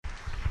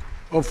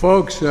Well,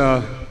 folks,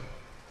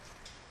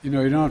 you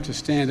don't have to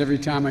stand every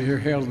time I hear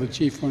Hail to the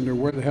Chief, wonder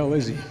where the hell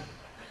is he?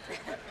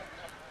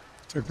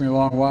 Took me a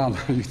long while.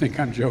 Now you think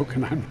I'm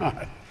joking? I'm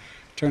not.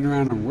 Turn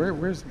around and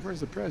where's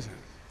the president?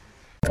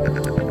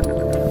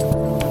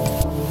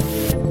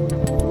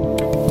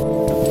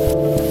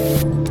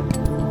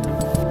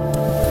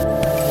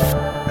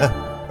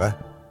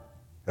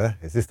 What?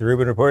 Is this the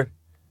Rubin Report?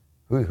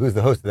 Who's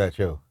the host of that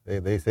show?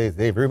 They say it's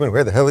Dave Rubin.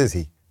 Where the hell is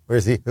he?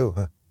 Where's he? Who?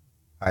 Hi,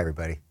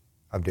 everybody.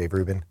 I'm Dave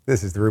Rubin.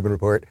 This is the Rubin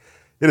Report.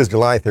 It is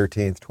July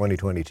 13th,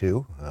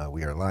 2022.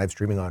 We are live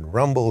streaming on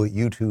Rumble,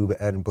 YouTube,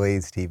 and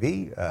Blaze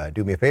TV.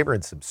 Do me a favor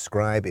and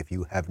subscribe if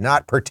you have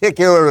not,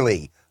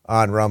 particularly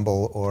on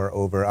Rumble or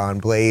over on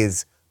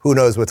Blaze. Who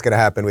knows what's going to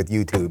happen with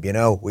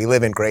YouTube? We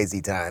live in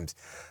crazy times.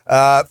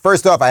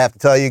 First off, I have to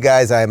tell you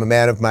guys, I am a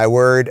man of my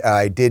word.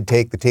 I did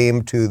take the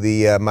team to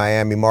the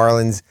Miami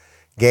Marlins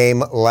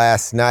game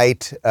last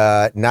night.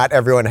 Not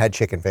everyone had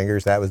chicken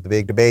fingers. That was the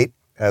big debate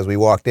as we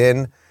walked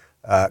in.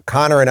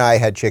 Connor and I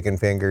had chicken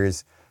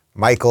fingers.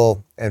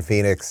 Michael and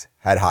Phoenix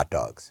had hot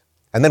dogs.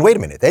 And then wait a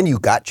minute, then you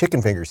got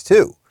chicken fingers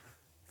too.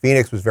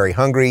 Phoenix was very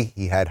hungry.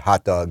 He had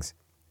hot dogs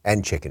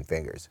and chicken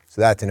fingers.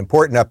 So that's an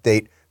important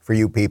update for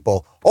you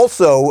people.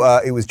 Also,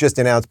 it was just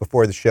announced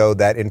before the show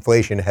that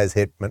inflation has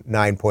hit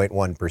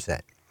 9.1%.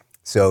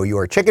 So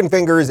your chicken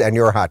fingers and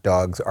your hot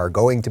dogs are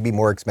going to be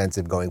more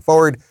expensive going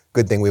forward.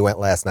 Good thing we went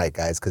last night,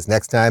 guys, because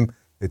next time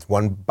it's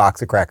one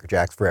box of Cracker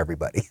Jacks for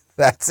everybody.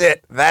 That's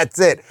it.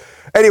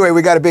 Anyway,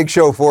 we got a big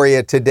show for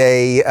you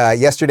today.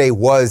 Yesterday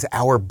was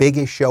our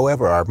biggest show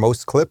ever, our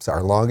most clips,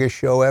 our longest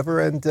show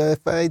ever. And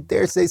if I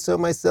dare say so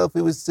myself,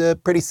 it was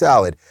pretty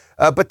solid.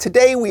 But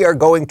today we are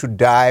going to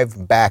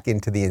dive back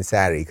into the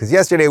insanity, because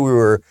yesterday it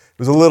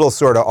was a little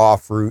sort of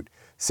off-route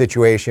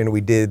situation.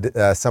 We did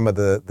some of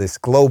this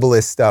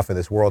globalist stuff and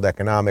this World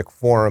Economic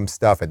Forum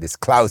stuff and this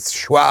Klaus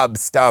Schwab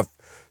stuff.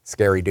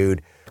 Scary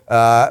dude.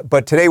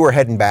 But today we're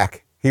heading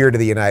back here to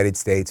the United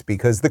States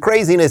because the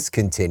craziness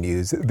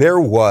continues. There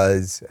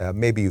was,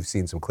 maybe you've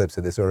seen some clips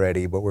of this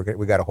already, but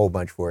we got a whole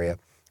bunch for you.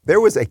 There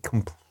was a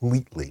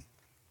completely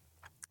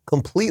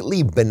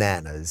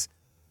bananas,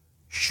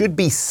 should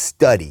be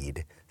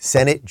studied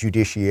Senate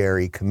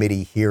Judiciary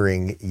Committee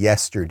hearing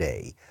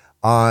yesterday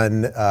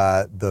on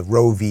the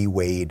Roe v.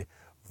 Wade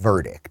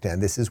verdict.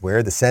 And this is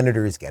where the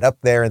senators get up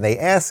there and they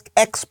ask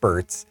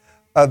experts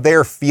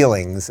their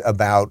feelings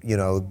about,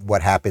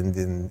 what happened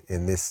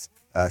in this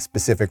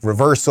specific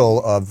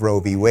reversal of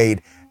Roe v.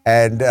 Wade.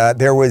 And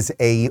there was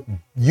a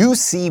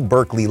UC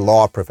Berkeley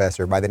law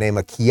professor by the name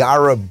of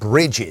Kiara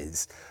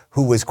Bridges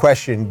who was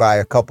questioned by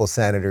a couple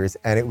senators,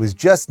 and it was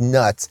just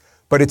nuts.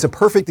 But it's a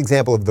perfect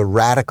example of the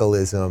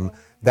radicalism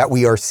that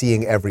we are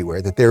seeing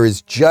everywhere, that there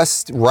is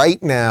just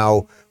right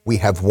now, we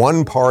have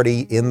one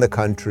party in the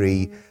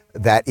country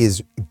that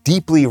is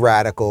deeply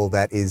radical,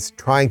 that is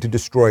trying to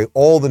destroy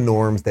all the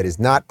norms, that is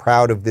not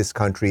proud of this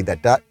country,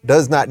 that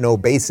does not know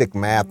basic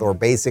math or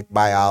basic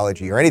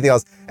biology or anything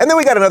else. And then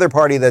we got another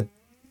party that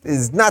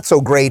is not so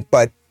great,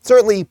 but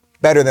certainly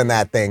better than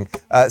that thing.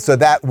 So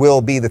that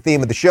will be the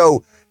theme of the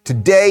show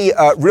today.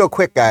 Real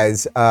quick,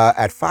 guys,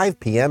 at 5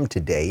 p.m.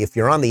 today, if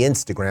you're on the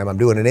Instagram, I'm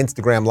doing an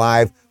Instagram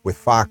Live with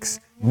Fox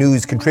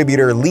News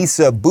contributor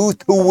Lisa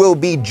Booth, who will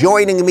be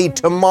joining me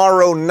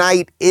tomorrow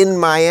night in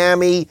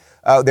Miami.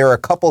 There are a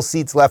couple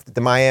seats left at the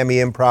Miami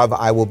Improv.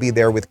 I will be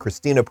there with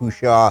Christina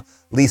Pushaw,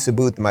 Lisa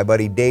Booth, and my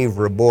buddy Dave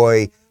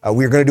Raboy.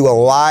 We're going to do a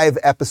live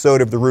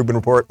episode of the Rubin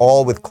Report,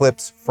 all with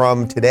clips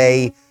from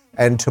today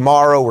and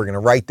tomorrow. We're going to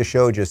write the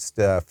show just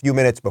a few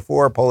minutes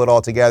before, pull it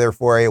all together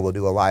for you. We'll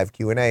do a live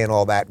Q&A and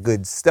all that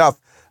good stuff.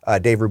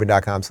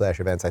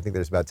 DaveRubin.com/events. I think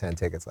there's about 10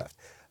 tickets left.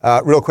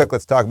 Real quick,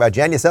 let's talk about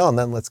Genucel and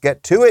then let's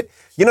get to it.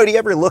 Do you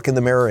ever look in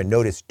the mirror and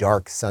notice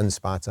dark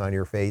sunspots on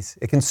your face?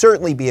 It can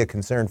certainly be a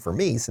concern for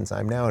me since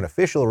I'm now an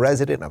official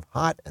resident of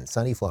hot and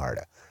sunny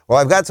Florida. Well,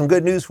 I've got some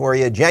good news for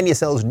you.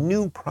 Genucel's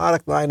new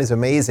product line is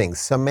amazing.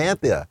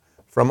 Samantha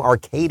from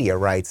Arcadia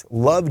writes,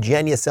 love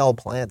Genucel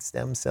plant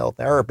stem cell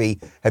therapy.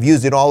 Have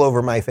used it all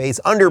over my face,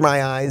 under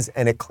my eyes,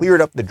 and it cleared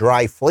up the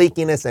dry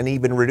flakiness and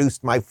even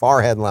reduced my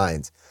forehead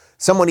lines.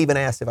 Someone even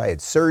asked if I had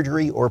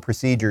surgery or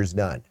procedures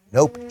done.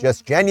 Nope,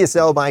 just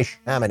Genucel by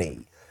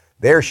Chamonix.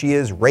 There she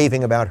is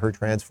raving about her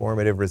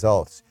transformative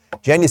results.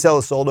 Genucel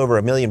has sold over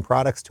 1 million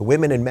products to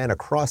women and men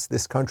across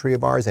this country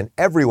of ours, and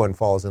everyone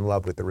falls in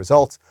love with the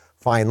results.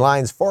 Fine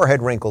lines,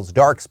 forehead wrinkles,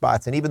 dark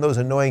spots, and even those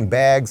annoying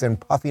bags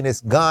and puffiness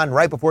gone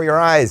right before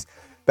your eyes.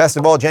 Best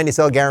of all,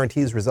 Genucel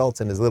guarantees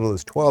results in as little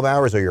as 12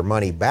 hours or your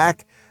money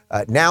back.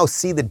 Now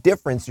see the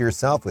difference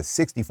yourself with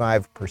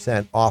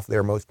 65% off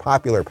their most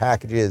popular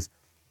packages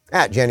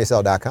at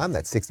Genucel.com.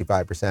 That's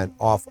 65%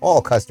 off all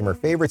customer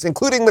favorites,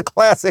 including the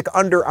classic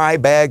under eye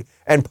bag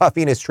and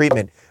puffiness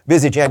treatment.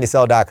 Visit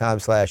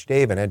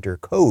Genucel.com/Dave and enter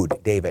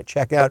code Dave at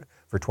checkout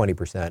for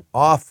 20%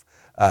 off.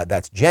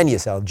 That's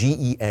Genucel,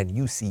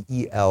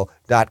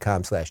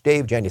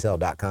 Genucel.com/Dave,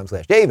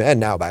 Genucel.com/Dave. And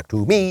now back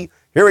to me.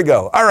 Here we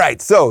go. All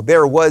right. So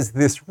there was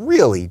this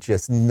really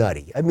just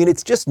nutty. I mean,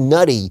 it's just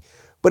nutty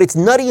but it's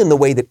nutty in the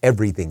way that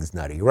everything's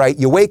nutty, right?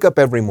 You wake up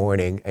every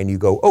morning and you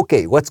go,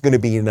 okay, what's going to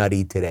be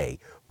nutty today?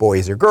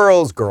 Boys are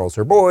girls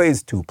are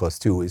boys, 2 +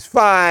 2 is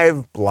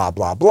 5, blah,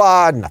 blah,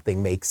 blah.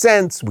 Nothing makes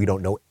sense. We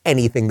don't know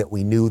anything that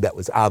we knew that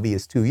was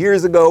obvious 2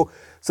 years ago.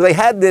 So they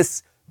had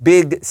this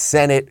big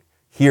Senate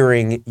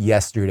hearing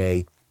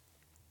yesterday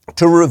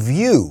to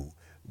review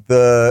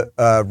the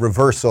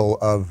reversal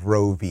of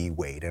Roe v.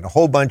 Wade. And a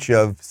whole bunch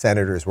of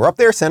senators were up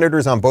there,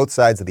 senators on both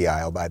sides of the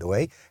aisle, by the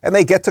way, and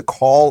they get to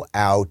call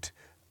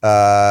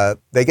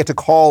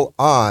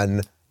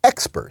on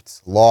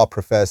experts, law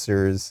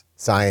professors,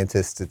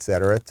 scientists, et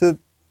cetera, to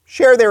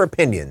share their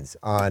opinions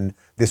on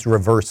this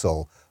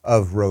reversal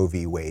of Roe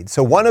v. Wade.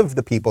 So one of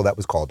the people that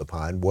was called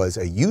upon was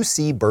a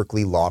UC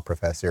Berkeley law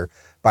professor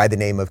by the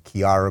name of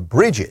Kiara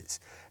Bridges.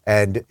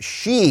 And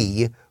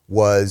she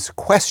was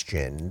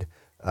questioned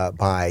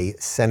by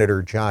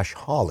Senator Josh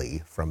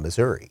Hawley from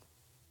Missouri.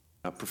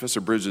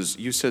 Professor Bridges,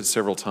 you said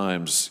several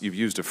times, you've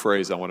used a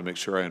phrase, I want to make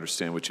sure I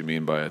understand what you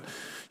mean by it.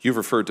 You've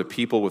referred to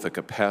people with a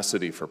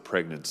capacity for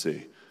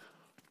pregnancy.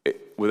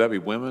 Would that be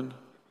women?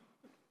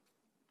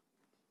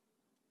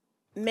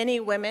 Many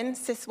women,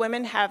 cis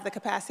women, have the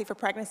capacity for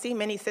pregnancy.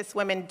 Many cis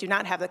women do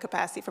not have the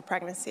capacity for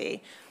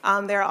pregnancy.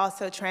 There are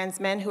also trans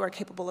men who are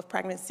capable of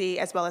pregnancy,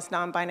 as well as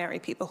non-binary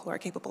people who are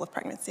capable of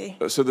pregnancy.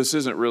 So this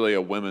isn't really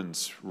a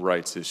women's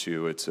rights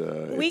issue.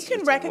 We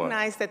can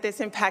recognize that this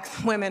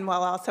impacts women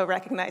while also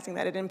recognizing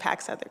that it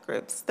impacts other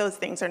groups. Those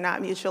things are not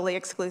mutually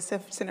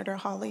exclusive, Senator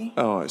Hawley.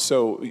 Oh,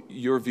 so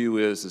your view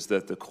is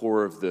that the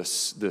core of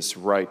this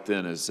right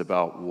then is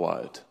about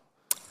what?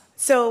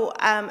 So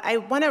I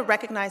want to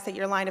recognize that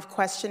your line of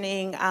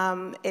questioning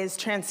is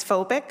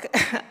transphobic,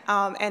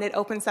 and it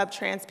opens up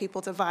trans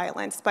people to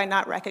violence by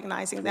not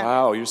recognizing them.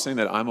 Wow, you're saying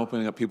that I'm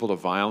opening up people to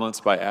violence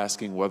by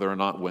asking whether or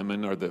not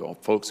women are the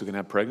folks who can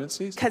have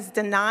pregnancies? Because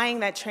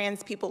denying that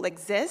trans people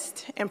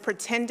exist and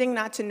pretending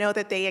not to know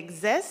that they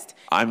exist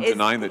I'm is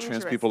denying dangerous. that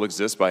trans people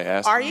exist by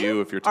asking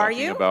you if you're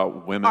talking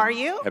about women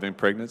having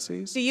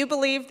pregnancies? Do you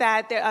believe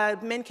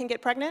that men can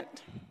get pregnant?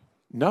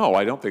 No,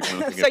 I don't think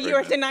women can get So pregnant. you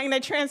are denying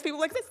that trans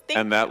people exist?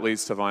 And that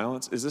leads to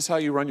violence? Is this how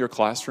you run your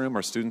classroom?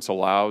 Are students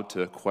allowed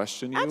to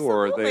question you? Absolutely.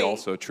 Or are they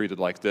also treated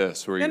like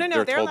this, where No,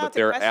 they're they're told allowed that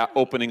they're to question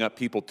me. opening up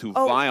people to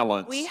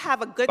violence? We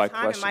have a good by time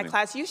in my questioning?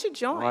 class. You should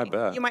join. Oh, I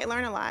bet. You might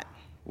learn a lot.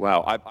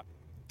 Wow.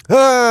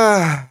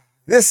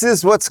 This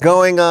is what's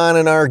going on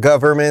in our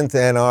government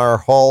and our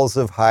halls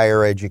of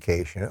higher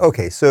education.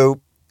 Okay, so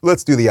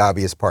let's do the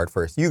obvious part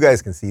first. You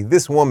guys can see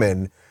this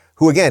woman,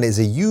 who again is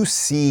a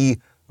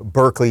UC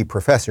Berkeley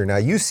professor. Now,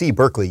 UC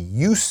Berkeley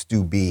used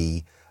to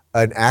be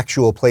an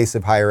actual place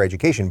of higher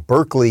education.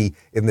 Berkeley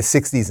in the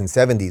 60s and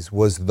 70s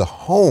was the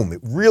home.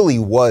 It really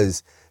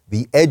was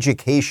the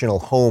educational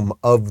home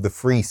of the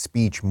free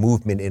speech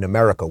movement in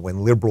America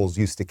when liberals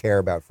used to care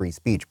about free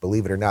speech.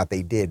 Believe it or not,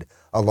 they did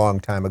a long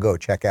time ago.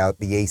 Check out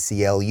the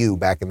ACLU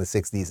back in the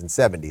 60s and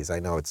 70s. I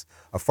know it's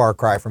a far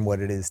cry from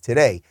what it is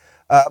today.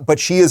 But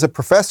she is a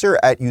professor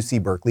at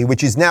UC Berkeley,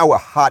 which is now a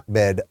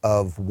hotbed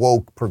of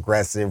woke,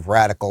 progressive,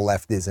 radical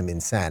leftism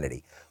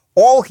insanity.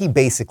 All he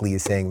basically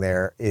is saying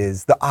there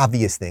is the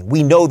obvious thing.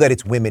 We know that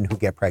it's women who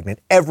get pregnant.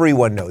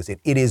 Everyone knows it.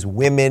 It is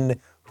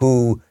women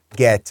who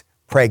get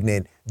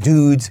pregnant.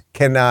 Dudes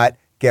cannot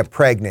get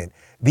pregnant.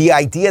 The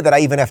idea that I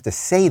even have to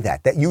say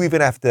that you even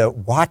have to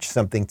watch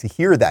something to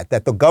hear that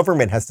the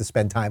government has to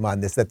spend time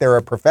on this, that there are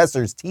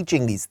professors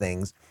teaching these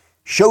things,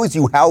 shows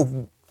you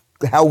how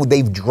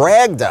they've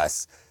dragged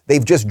us.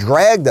 They've just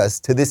dragged us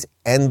to this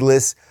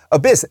endless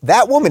abyss.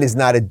 That woman is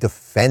not a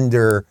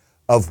defender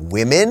of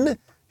women.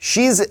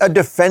 She's a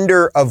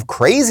defender of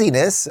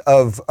craziness,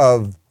 of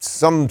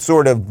some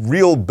sort of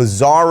real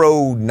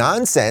bizarro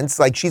nonsense.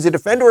 Like, she's a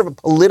defender of a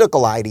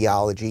political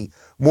ideology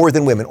more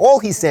than women. All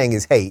he's saying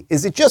is, hey,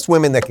 is it just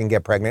women that can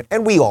get pregnant?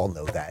 And we all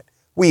know that.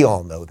 We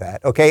all know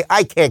that, okay?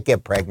 I can't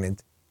get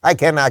pregnant. I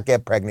cannot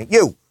get pregnant.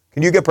 You,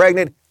 can you get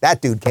pregnant?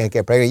 That dude can't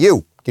get pregnant.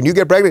 You, can you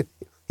get pregnant?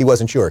 He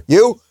wasn't sure.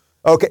 You?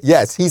 Okay,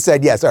 yes, he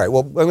said yes. All right,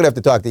 well, I'm going to have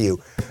to talk to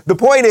you. The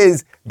point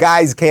is,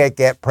 guys can't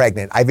get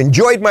pregnant. I've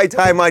enjoyed my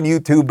time on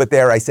YouTube, but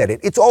there I said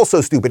it. It's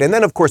also stupid. And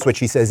then, of course, what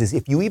she says is,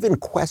 if you even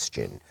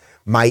question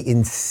my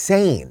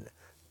insane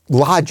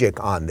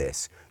logic on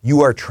this, you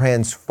are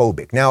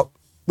transphobic. Now,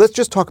 let's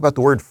just talk about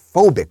the word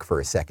phobic for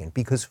a second,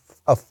 because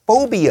a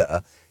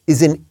phobia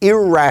is an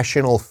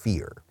irrational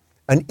fear.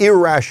 An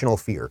irrational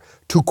fear.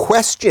 To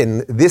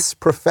question this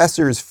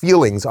professor's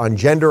feelings on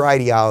gender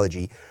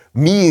ideology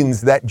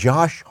means that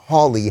Josh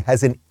Hawley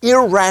has an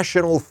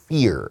irrational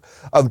fear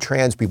of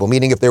trans people,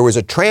 meaning if there was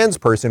a trans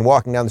person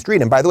walking down the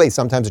street, and by the way,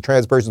 sometimes a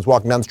trans person's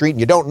walking down the street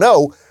and you don't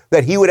know,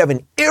 that he would have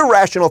an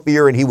irrational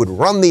fear and he would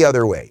run the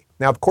other way.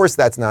 Now, of course,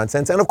 that's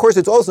nonsense. And of course,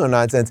 it's also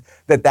nonsense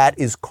that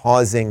is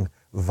causing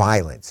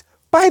violence.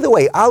 By the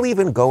way, I'll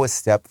even go a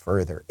step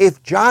further.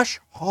 If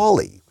Josh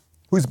Hawley,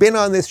 who's been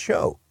on this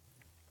show,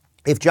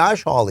 if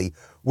Josh Hawley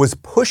was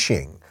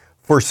pushing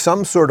for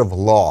some sort of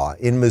law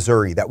in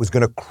Missouri that was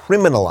going to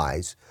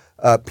criminalize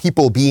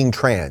people being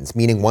trans,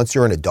 meaning once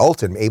you're an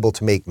adult and able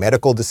to make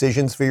medical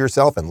decisions for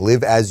yourself and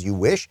live as you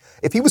wish,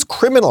 if he was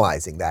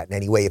criminalizing that in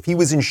any way, if he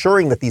was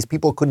ensuring that these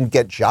people couldn't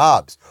get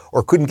jobs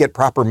or couldn't get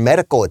proper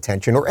medical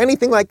attention or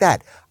anything like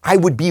that, I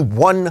would be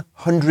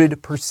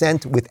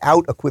 100%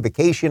 without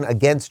equivocation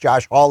against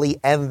Josh Hawley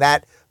and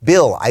that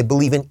bill. I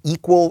believe in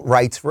equal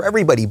rights for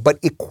everybody, but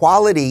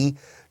equality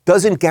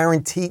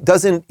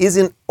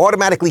isn't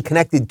automatically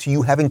connected to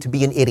you having to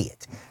be an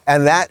idiot.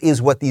 And that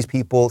is what these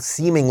people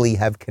seemingly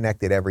have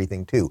connected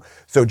everything to.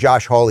 So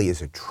Josh Hawley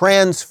is a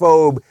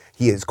transphobe.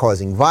 He is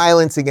causing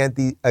violence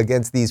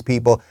against these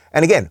people.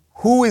 And again,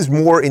 who is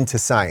more into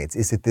science?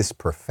 Is it this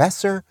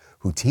professor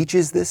who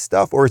teaches this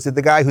stuff? Or is it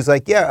the guy who's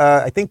like,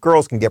 I think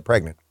girls can get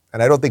pregnant,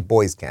 and I don't think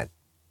boys can?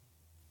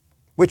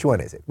 Which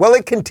one is it? Well,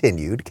 it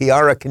continued.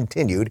 Kiara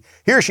continued.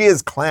 Here she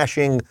is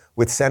clashing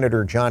with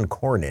Senator John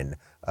Cornyn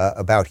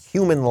about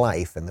human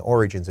life and the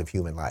origins of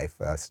human life.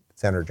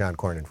 Senator John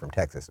Cornyn from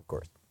Texas, of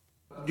course.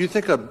 Do you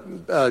think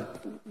a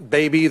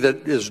baby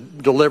that is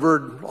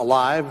delivered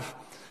alive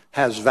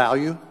has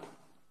value?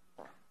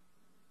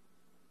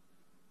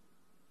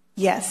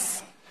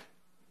 Yes.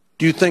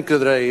 Do you think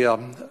that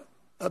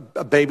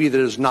a baby that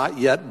is not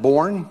yet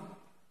born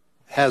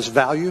has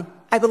value?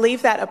 I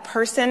believe that a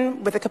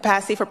person with a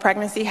capacity for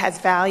pregnancy has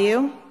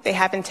value. They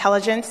have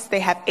intelligence. They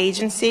have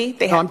agency.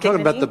 They have I'm talking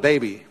dignity. about the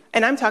baby.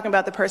 And I'm talking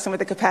about the person with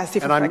the capacity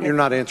for pregnancy. You're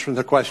not answering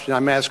the question.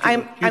 I'm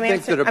asking.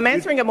 I'm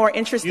answering a more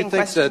interesting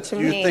question to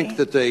me. You think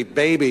that the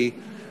baby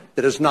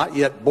that is not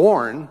yet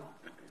born,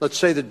 let's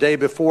say the day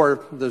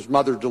before the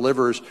mother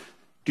delivers,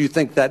 do you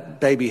think that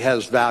baby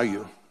has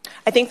value?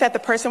 I think that the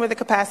person with the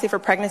capacity for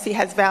pregnancy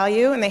has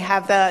value, and they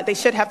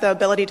should have the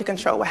ability to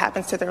control what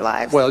happens to their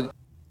lives. Well,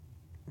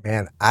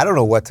 man, I don't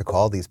know what to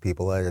call these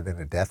people other than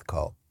a death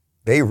cult.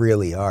 They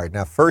really are.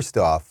 Now, first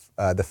off,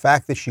 the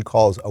fact that she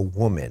calls a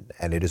woman,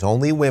 and it is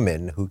only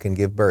women who can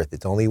give birth.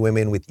 It's only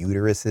women with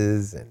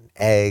uteruses and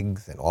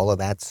eggs and all of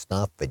that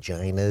stuff,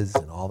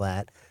 vaginas and all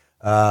that.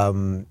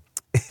 I'm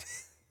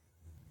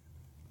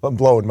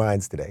blowing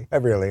minds today. I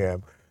really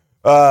am.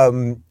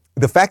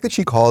 The fact that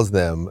she calls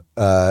them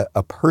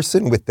a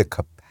person with the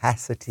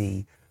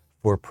capacity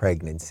for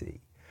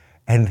pregnancy.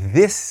 And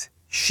this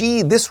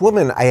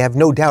woman, I have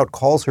no doubt,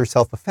 calls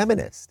herself a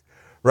feminist.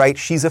 Right?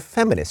 She's a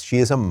feminist. She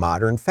is a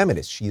modern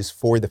feminist. She is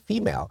for the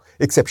female,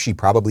 except she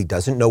probably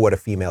doesn't know what a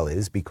female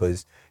is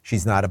because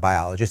she's not a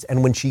biologist.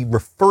 And when she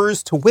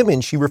refers to women,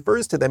 she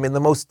refers to them in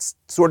the most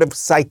sort of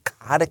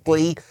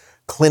psychotically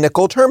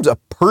clinical terms, a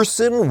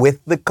person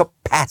with the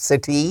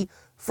capacity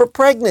for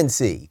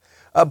pregnancy.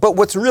 But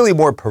what's really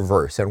more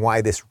perverse and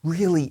why this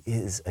really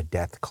is a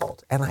death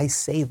cult, and I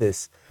say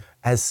this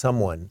as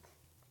someone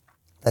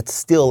that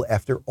still,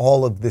 after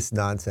all of this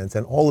nonsense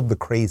and all of the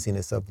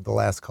craziness of the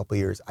last couple of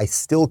years, I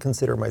still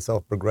consider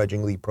myself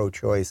begrudgingly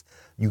pro-choice.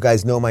 You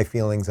guys know my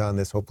feelings on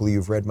this. Hopefully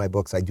you've read my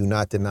books. I do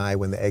not deny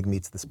when the egg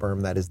meets the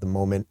sperm, that is the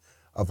moment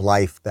of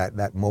life,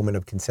 that moment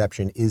of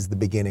conception is the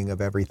beginning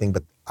of everything.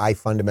 But I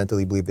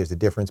fundamentally believe there's a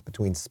difference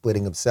between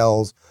splitting of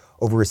cells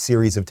over a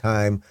series of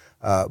time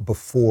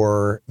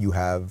before you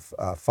have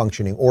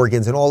functioning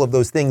organs and all of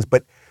those things.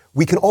 But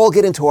we can all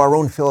get into our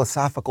own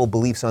philosophical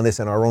beliefs on this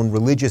and our own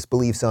religious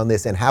beliefs on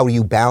this, and how do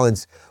you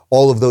balance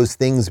all of those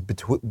things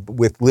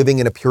with living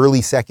in a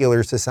purely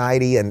secular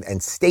society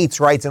and states'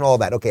 rights and all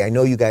that. Okay, I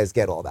know you guys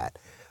get all that.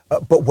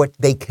 But what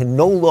they can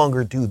no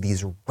longer do,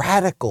 these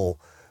radical,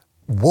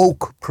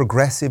 woke,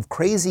 progressive,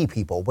 crazy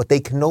people, what they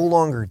can no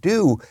longer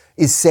do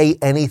is say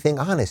anything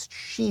honest.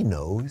 She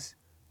knows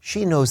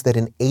that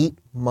an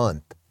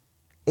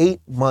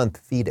 8-month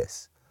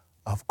fetus,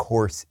 of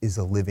course, is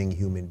a living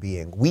human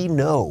being. We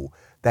know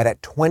that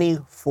at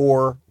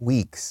 24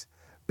 weeks,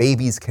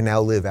 babies can now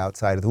live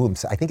outside of the womb.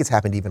 So I think it's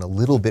happened even a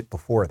little bit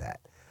before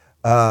that.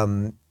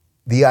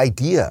 The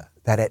idea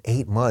that at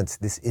 8 months,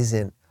 this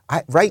isn't,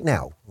 right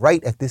now,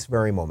 right at this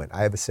very moment,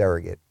 I have a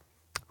surrogate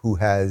who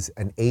has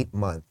an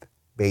 8-month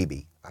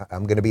baby.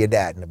 I'm going to be a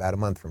dad in about a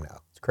month from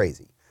now. It's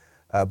crazy.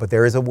 But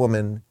there is a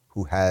woman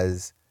who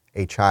has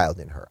a child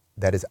in her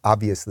that is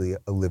obviously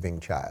a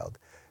living child.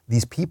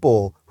 These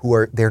people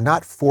they're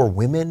not for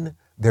women,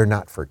 they're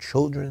not for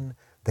children,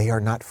 they are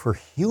not for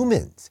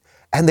humans,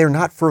 and they're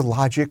not for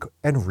logic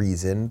and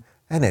reason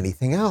and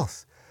anything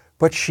else.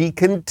 But she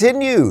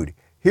continued.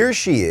 Here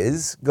she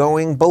is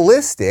going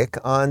ballistic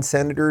on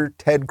Senator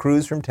Ted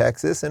Cruz from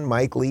Texas and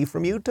Mike Lee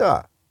from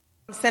Utah.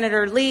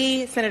 Senator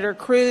Lee, Senator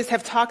Cruz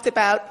have talked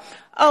about,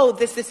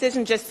 this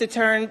decision just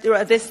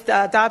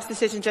Dobbs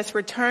decision just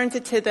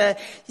returned to the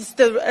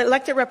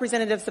elected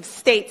representatives of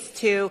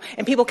states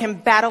and people can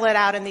battle it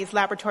out in these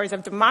laboratories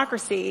of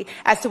democracy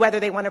as to whether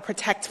they want to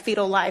protect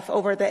fetal life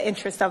over the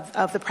interest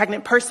of the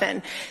pregnant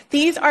person.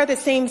 These are the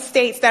same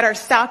states that are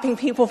stopping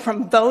people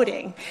from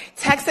voting.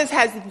 Texas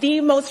has the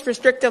most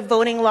restrictive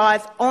voting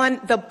laws on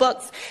the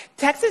books.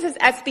 Texas's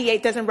SB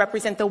 8 doesn't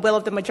represent the will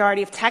of the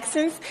majority of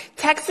Texans.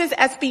 Texas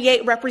SB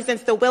 8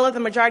 represents the will of the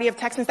majority of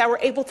Texans that were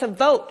able to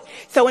vote.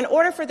 So in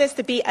order for this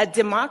to be a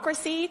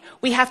democracy,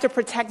 we have to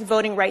protect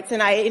voting rights.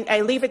 And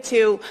I leave it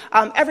to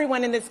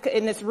everyone in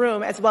this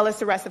room, as well as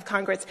the rest of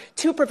Congress,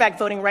 to protect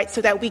voting rights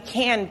so that we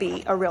can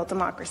be a real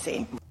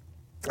democracy.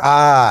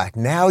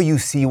 Now you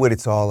see what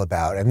it's all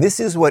about. And this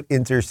is what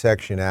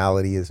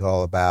intersectionality is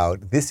all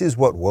about. This is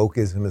what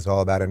wokeism is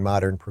all about and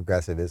modern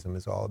progressivism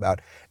is all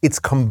about. It's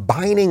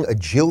combining a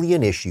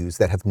jillion issues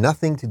that have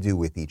nothing to do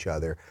with each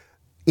other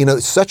in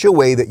such a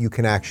way that you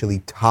can actually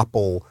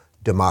topple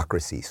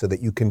democracy, so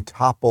that you can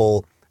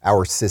topple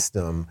our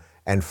system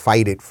and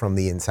fight it from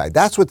the inside.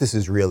 That's what this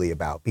is really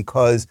about.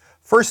 Because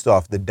first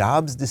off, the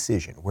Dobbs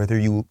decision, whether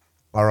you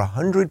are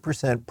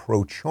 100%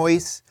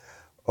 pro-choice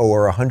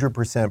or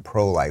 100%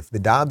 pro-life. The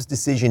Dobbs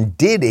decision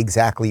did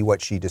exactly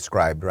what she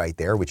described right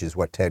there, which is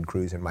what Ted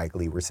Cruz and Mike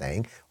Lee were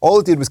saying. All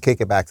it did was kick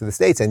it back to the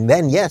states. And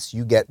then, yes,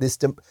 you get this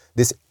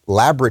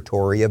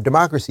laboratory of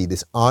democracy,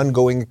 this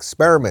ongoing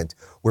experiment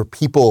where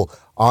people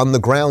on the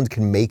ground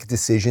can make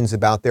decisions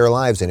about their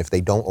lives. And if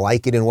they don't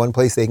like it in one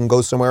place, they can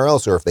go somewhere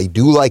else. Or if they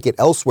do like it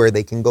elsewhere,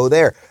 they can go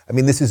there. I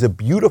mean, this is a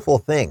beautiful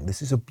thing.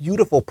 This is a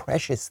beautiful,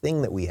 precious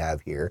thing that we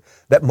have here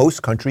that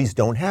most countries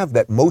don't have,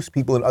 that most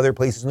people in other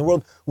places in the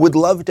world would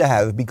love to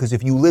have. Because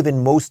if you live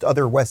in most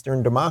other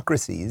Western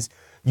democracies,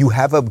 you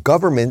have a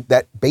government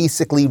that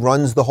basically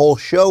runs the whole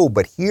show.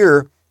 But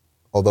here,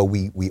 although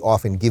we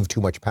often give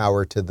too much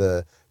power to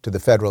the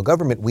federal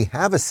government, we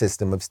have a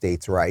system of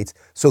states' rights,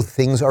 so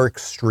things are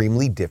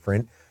extremely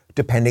different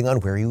depending on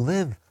where you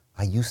live.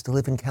 I used to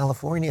live in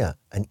California,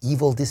 an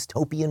evil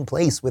dystopian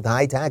place with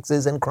high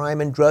taxes and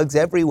crime and drugs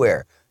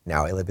everywhere.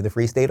 Now I live in the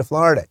free state of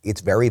Florida.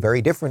 It's very,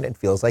 very different and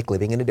feels like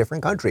living in a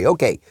different country.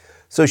 Okay,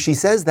 so she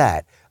says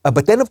that,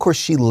 but then of course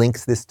she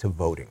links this to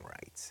voting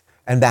rights,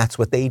 and that's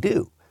what they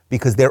do,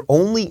 because they're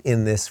only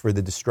in this for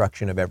the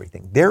destruction of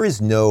everything. There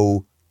is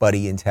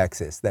nobody in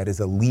Texas that is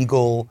a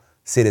legal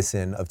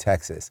citizen of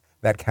Texas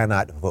that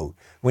cannot vote.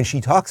 When she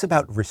talks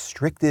about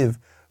restrictive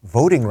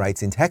voting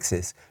rights in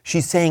Texas,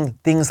 she's saying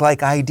things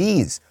like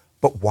IDs.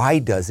 But why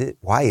is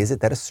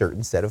it that a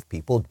certain set of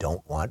people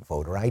don't want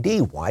voter ID?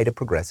 Why do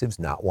progressives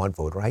not want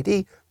voter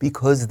ID?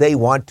 Because they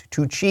want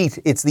to cheat.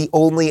 It's the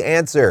only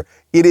answer.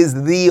 It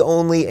is the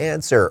only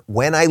answer.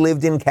 When I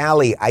lived in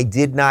Cali, I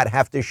did not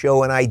have to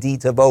show an ID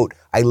to vote.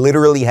 I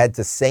literally had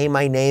to say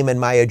my name and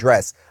my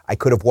address. I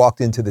could have walked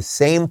into the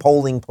same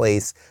polling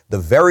place the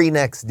very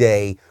next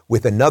day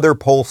with another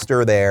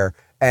pollster there,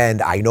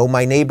 and I know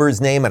my neighbor's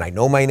name and I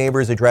know my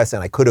neighbor's address,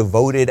 and I could have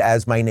voted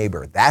as my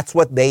neighbor. That's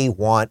what they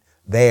want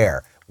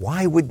there.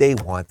 Why would they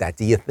want that?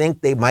 Do you think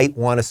they might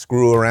want to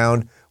screw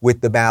around with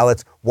the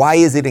ballots? Why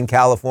is it in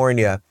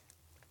California,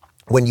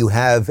 when you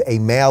have a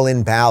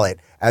mail-in ballot,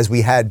 as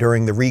we had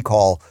during the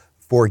recall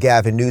for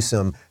Gavin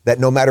Newsom, that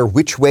no matter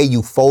which way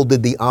you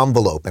folded the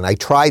envelope, and I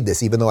tried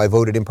this even though I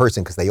voted in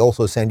person because they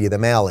also send you the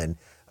mail-in,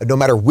 no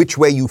matter which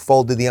way you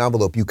folded the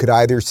envelope, you could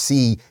either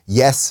see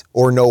yes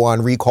or no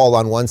on recall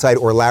on one side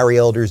or Larry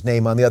Elder's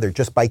name on the other,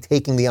 just by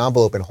taking the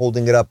envelope and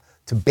holding it up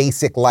to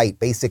basic light,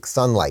 basic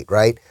sunlight,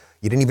 right?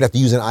 You didn't even have to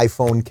use an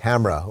iPhone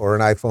camera or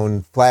an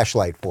iPhone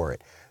flashlight for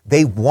it.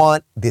 They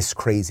want this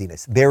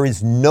craziness. There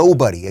is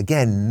nobody,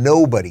 again,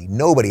 nobody,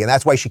 and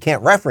that's why she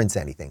can't reference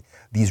anything.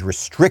 These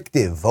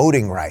restrictive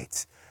voting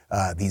rights,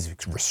 these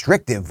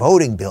restrictive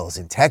voting bills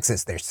in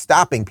Texas, they're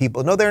stopping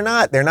people. No, they're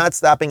not. They're not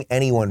stopping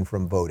anyone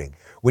from voting.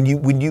 What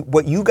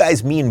you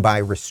guys mean by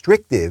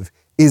restrictive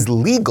is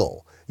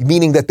legal,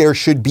 meaning that there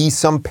should be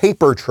some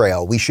paper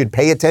trail. We should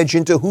pay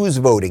attention to who's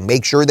voting,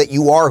 make sure that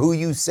you are who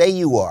you say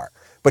you are.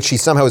 But she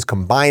somehow is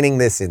combining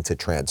this into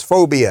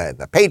transphobia and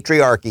the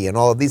patriarchy and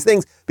all of these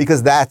things,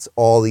 because that's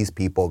all these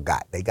people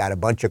got. They got a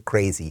bunch of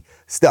crazy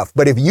stuff.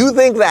 But if you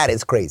think that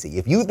is crazy,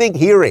 if you think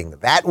hearing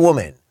that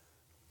woman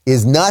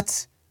is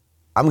nuts,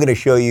 I'm going to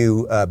show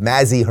you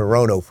Mazie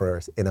Hirono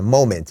first in a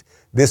moment.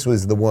 This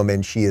was the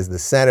woman. She is the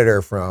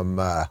senator from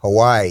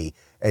Hawaii,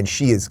 and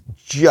she is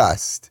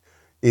just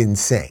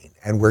insane.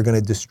 And we're going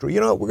to destroy,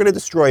 we're going to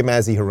destroy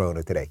Mazie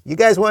Hirono today. You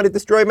guys want to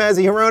destroy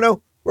Mazie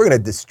Hirono? We're going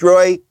to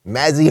destroy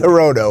Mazie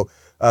Hirono.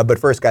 But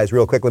first, guys,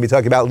 real quick, let me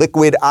talk about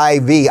Liquid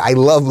IV. I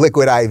love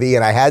Liquid IV,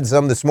 and I had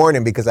some this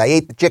morning because I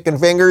ate the chicken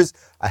fingers.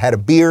 I had a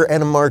beer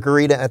and a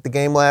margarita at the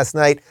game last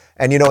night.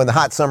 And, in the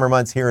hot summer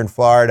months here in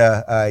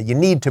Florida, you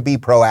need to be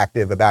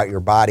proactive about your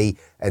body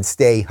and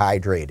stay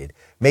hydrated.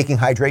 Making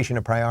hydration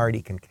a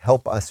priority can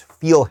help us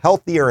feel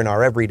healthier in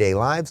our everyday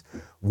lives.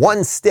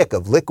 1 stick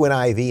of Liquid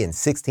IV and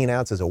 16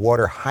 ounces of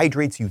water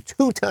hydrates you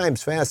 2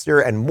 times faster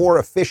and more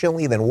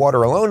efficiently than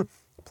water alone.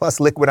 Plus,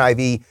 Liquid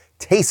IV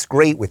tastes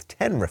great with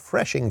 10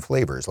 refreshing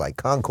flavors like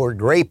Concord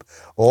Grape,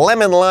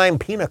 Lemon Lime,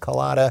 Pina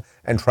Colada,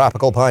 and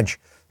Tropical Punch.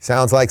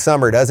 Sounds like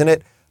summer, doesn't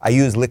it? I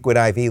used Liquid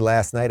IV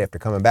last night after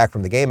coming back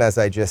from the game, as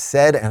I just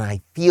said, and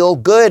I feel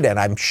good, and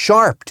I'm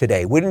sharp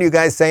today. Wouldn't you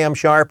guys say I'm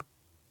sharp?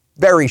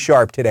 Very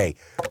sharp today.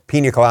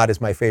 Pina Colada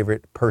is my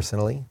favorite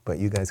personally, but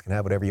you guys can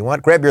have whatever you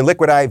want. Grab your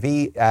Liquid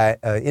IV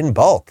in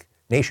bulk.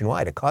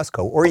 nationwide at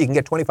Costco, or you can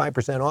get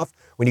 25% off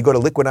when you go to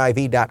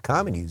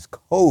liquidiv.com and use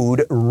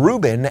code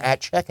Rubin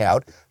at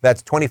checkout.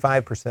 That's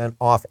 25%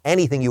 off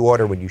anything you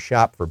order when you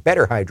shop for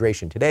better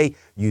hydration today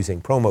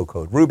using promo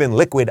code Rubin,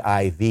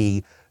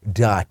 liquidiv.com.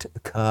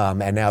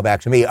 And now back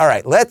to me. All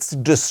right, let's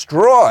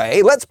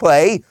destroy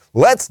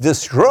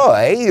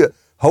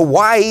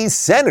Hawaii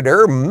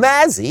Senator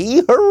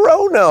Mazie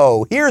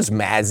Hirono. Here's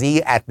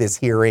Mazie at this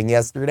hearing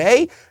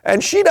yesterday,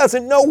 and she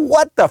doesn't know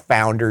what the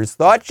founders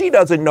thought. She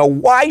doesn't know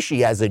why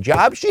she has a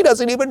job. She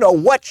doesn't even know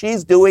what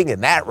she's doing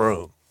in that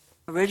room.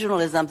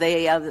 Originalism,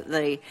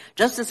 the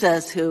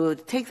justices who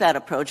take that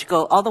approach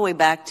go all the way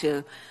back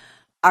to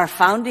our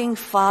founding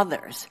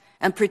fathers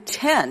and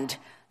pretend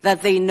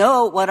that they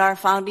know what our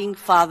founding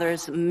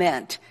fathers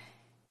meant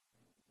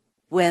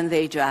when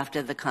they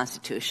drafted the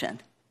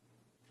Constitution.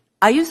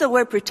 I use the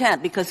word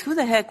pretend because who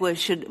the heck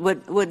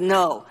would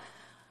know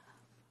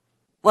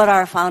what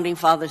our founding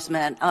fathers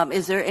meant?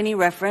 Is there any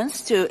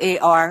reference to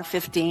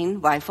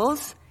AR-15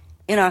 rifles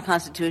in our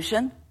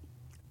Constitution?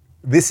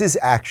 This is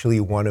actually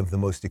one of the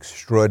most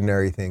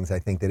extraordinary things I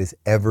think that has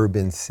ever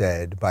been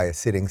said by a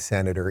sitting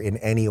senator in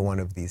any one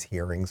of these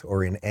hearings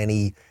or in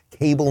any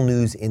cable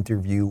news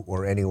interview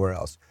or anywhere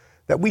else,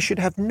 that we should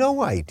have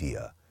no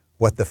idea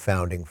what the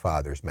founding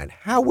fathers meant.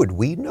 How would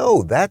we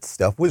know? That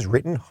stuff was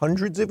written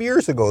hundreds of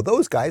years ago.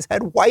 Those guys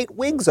had white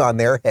wigs on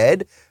their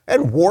head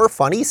and wore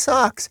funny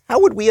socks. How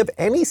would we have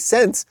any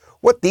sense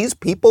what these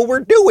people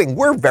were doing?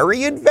 We're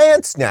very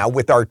advanced now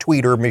with our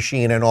tweeter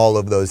machine and all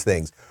of those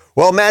things.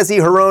 Well, Mazie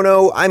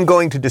Hirono, I'm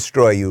going to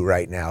destroy you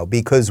right now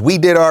because we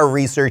did our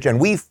research and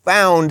we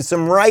found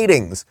some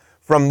writings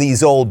from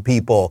these old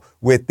people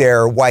with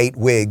their white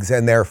wigs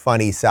and their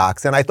funny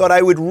socks. And I thought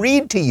I would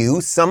read to you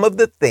some of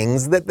the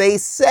things that they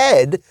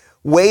said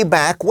way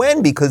back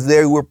when, because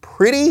they were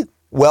pretty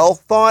well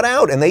thought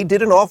out and they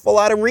did an awful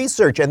lot of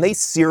research and they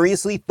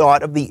seriously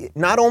thought of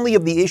not only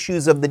of the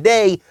issues of the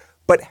day,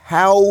 but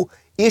how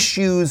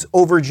issues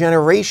over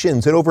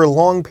generations and over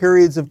long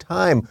periods of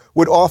time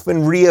would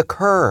often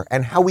reoccur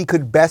and how we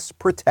could best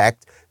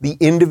protect the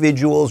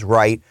individual's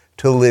right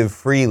to live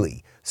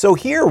freely. So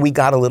here we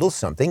got a little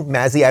something.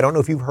 Mazie, I don't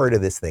know if you've heard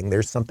of this thing.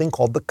 There's something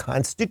called the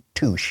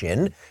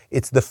Constitution.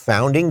 It's the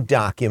founding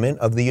document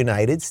of the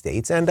United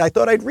States. And I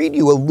thought I'd read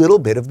you a little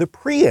bit of the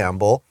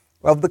preamble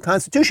of the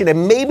Constitution.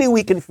 And maybe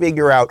we can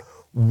figure out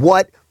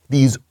what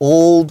these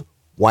old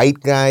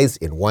white guys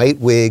in white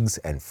wigs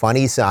and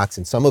funny socks,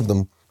 and some of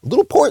them a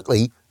little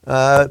portly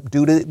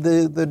due to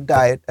the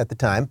diet at the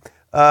time,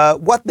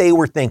 what they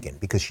were thinking,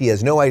 because she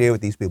has no idea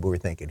what these people were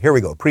thinking. Here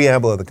we go.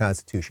 Preamble of the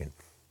Constitution.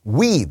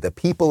 We, the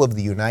people of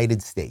the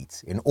United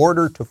States, in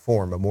order to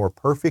form a more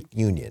perfect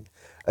union,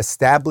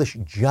 establish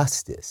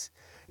justice,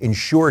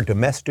 ensure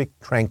domestic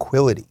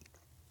tranquility,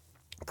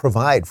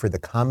 provide for the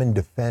common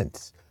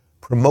defense,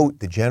 promote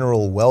the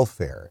general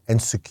welfare, and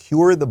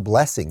secure the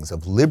blessings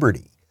of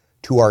liberty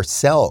to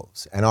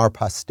ourselves and our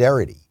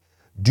posterity,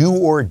 do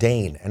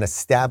ordain and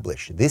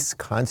establish this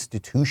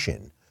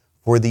Constitution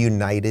for the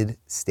United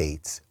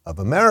States of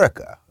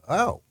America.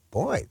 Oh,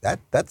 boy,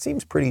 that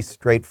seems pretty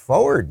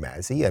straightforward,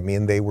 Mazie. I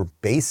mean, they were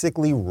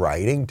basically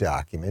writing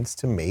documents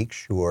to make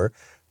sure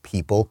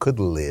people could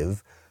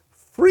live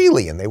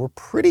freely, and they were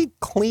pretty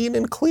clean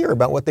and clear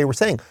about what they were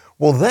saying.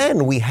 Well,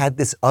 then we had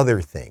this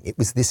other thing. It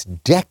was this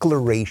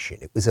declaration.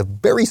 It was a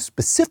very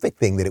specific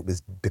thing that it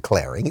was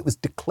declaring. It was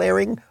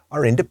declaring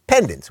our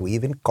independence. We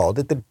even called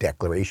it the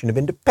Declaration of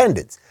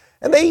Independence.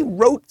 And they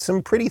wrote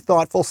some pretty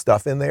thoughtful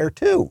stuff in there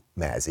too.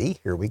 Mazie,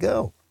 here we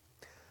go.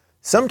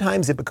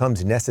 Sometimes it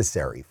becomes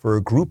necessary for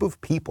a group of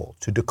people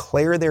to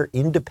declare their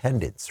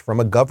independence from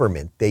a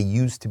government they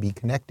used to be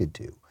connected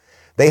to.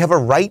 They have a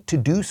right to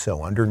do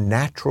so under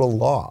natural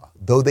law,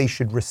 though they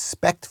should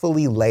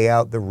respectfully lay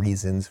out the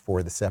reasons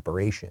for the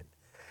separation.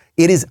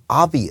 It is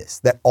obvious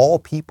that all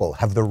people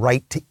have the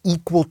right to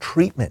equal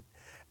treatment,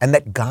 and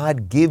that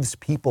God gives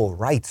people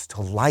rights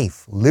to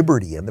life,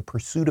 liberty, and the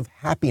pursuit of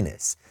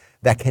happiness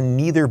that can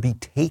neither be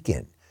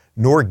taken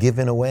nor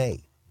given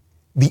away.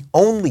 The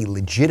only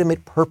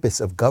legitimate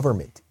purpose of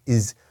government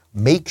is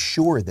make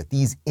sure that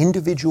these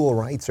individual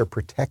rights are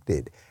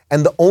protected,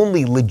 and the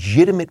only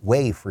legitimate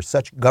way for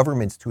such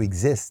governments to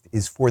exist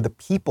is for the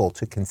people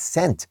to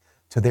consent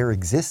to their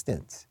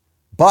existence.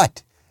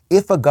 But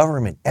if a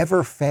government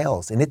ever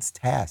fails in its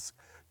task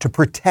to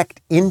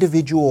protect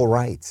individual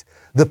rights,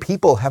 the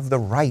people have the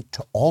right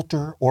to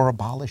alter or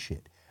abolish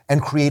it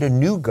and create a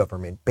new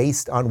government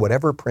based on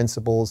whatever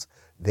principles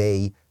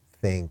they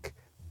think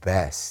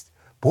best.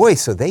 Boy,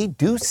 so they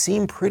do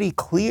seem pretty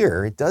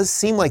clear. It does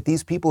seem like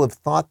these people have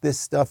thought this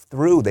stuff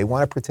through. They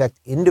want to protect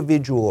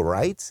individual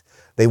rights.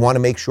 They want to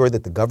make sure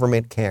that the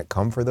government can't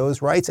come for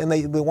those rights. And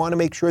they want to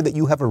make sure that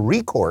you have a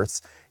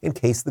recourse in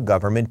case the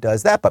government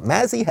does that. But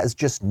Mazie has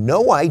just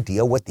no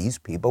idea what these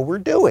people were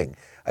doing.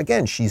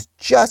 Again, she is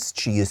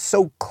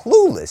so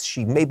clueless.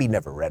 She maybe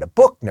never read a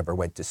book, never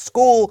went to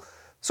school.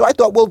 So I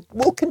thought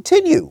we'll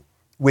continue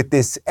with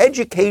this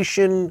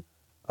education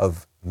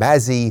of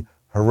Mazie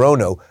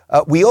Hirono.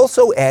 We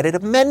also added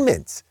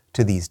amendments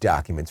to these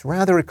documents.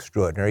 Rather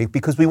extraordinary,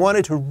 because we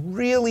wanted to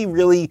really,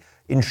 really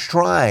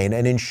enshrine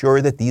and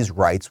ensure that these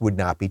rights would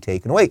not be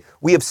taken away.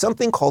 We have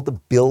something called the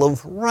Bill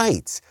of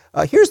Rights.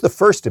 Here's the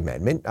First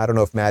Amendment. I don't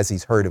know if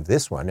Mazzy's heard of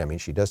this one. I mean,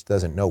 she just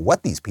doesn't know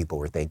what these people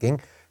were thinking.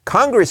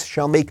 Congress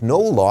shall make no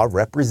law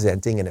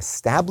representing an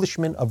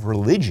establishment of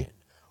religion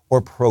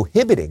or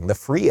prohibiting the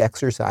free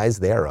exercise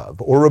thereof,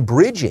 or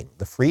abridging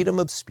the freedom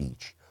of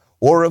speech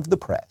or of the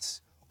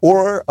press,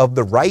 or of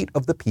the right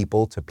of the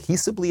people to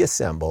peaceably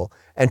assemble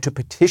and to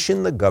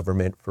petition the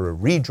government for a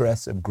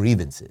redress of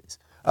grievances.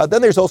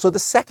 Then there's also the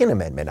Second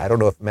Amendment. I don't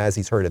know if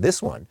Mazzy's heard of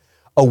this one.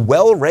 A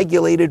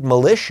well-regulated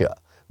militia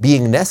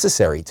being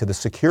necessary to the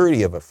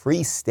security of a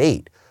free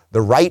state,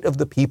 the right of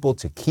the people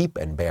to keep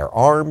and bear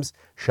arms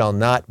shall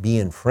not be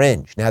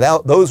infringed. Now,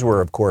 those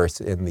were, of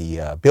course, in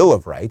the Bill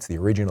of Rights, the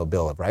original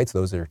Bill of Rights.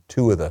 Those are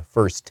 2 of the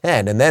first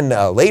 10. And then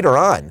later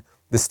on,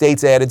 the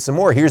states added some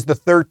more. Here's the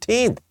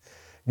 13th.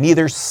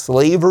 Neither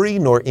slavery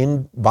nor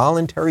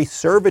involuntary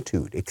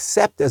servitude,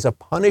 except as a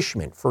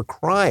punishment for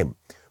crime,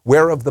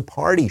 whereof the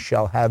party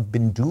shall have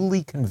been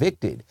duly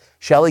convicted,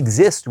 shall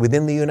exist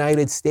within the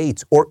United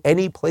States or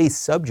any place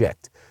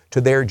subject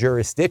to their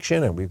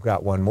jurisdiction. And we've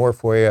got one more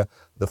for you,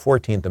 the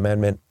 14th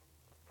Amendment.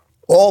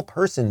 All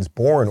persons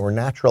born or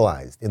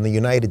naturalized in the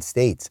United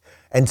States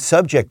and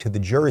subject to the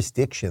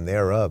jurisdiction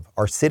thereof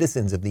are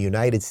citizens of the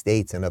United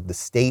States and of the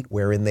state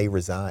wherein they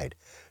reside.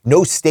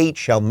 No state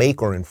shall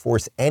make or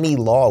enforce any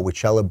law which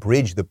shall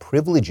abridge the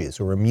privileges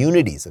or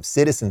immunities of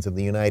citizens of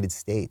the United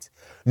States,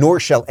 nor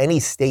shall any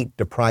state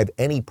deprive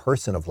any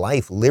person of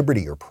life,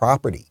 liberty, or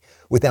property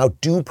without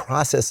due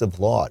process of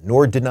law,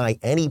 nor deny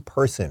any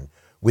person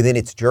within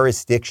its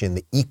jurisdiction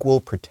the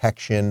equal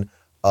protection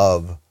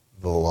of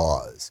the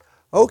laws.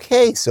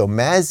 Okay, so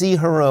Mazzy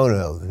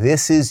Hirono,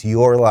 this is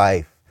your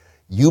life.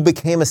 You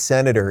became a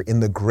senator in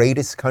the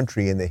greatest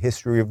country in the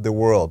history of the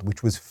world,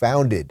 which was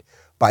founded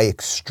by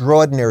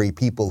extraordinary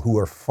people who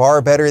are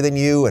far better than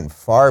you and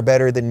far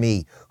better than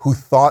me, who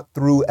thought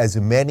through as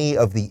many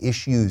of the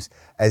issues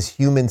as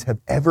humans have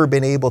ever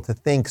been able to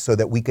think, so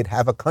that we could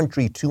have a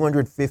country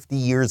 250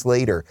 years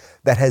later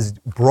that has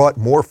brought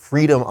more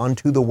freedom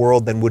onto the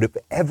world than would have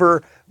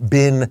ever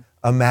been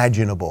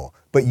imaginable.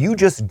 But you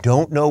just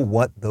don't know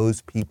what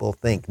those people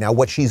think. Now,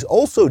 what she's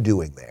also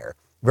doing there,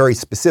 very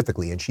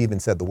specifically, and she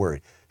even said the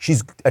word,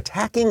 she's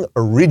attacking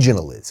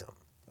originalism.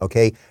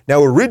 Okay,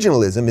 now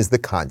originalism is the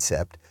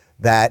concept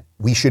that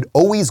we should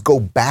always go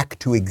back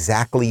to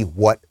exactly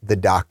what the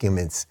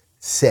documents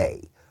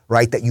say,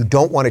 right? That you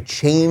don't want to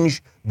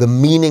change the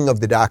meaning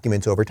of the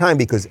documents over time,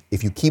 because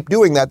if you keep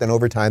doing that, then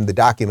over time the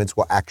documents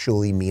will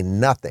actually mean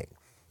nothing.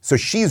 So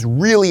she's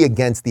really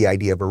against the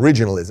idea of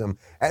originalism,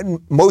 and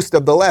most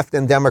of the left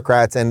and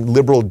Democrats and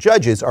liberal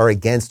judges are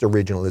against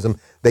originalism.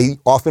 They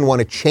often want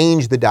to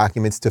change the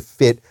documents to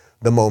fit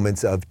the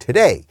moments of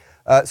today.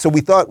 So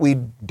we thought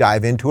we'd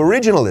dive into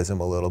originalism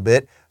a little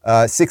bit.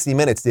 60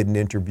 Minutes did an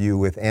interview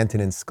with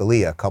Antonin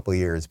Scalia a couple of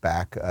years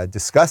back,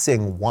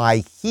 discussing why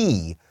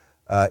he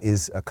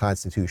is a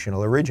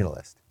constitutional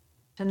originalist.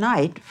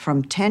 Tonight,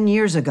 from 10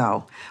 years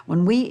ago,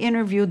 when we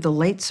interviewed the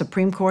late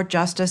Supreme Court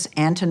Justice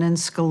Antonin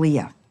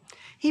Scalia.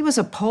 He was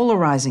a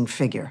polarizing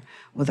figure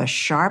with a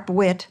sharp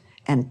wit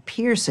and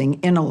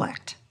piercing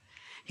intellect.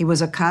 He was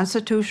a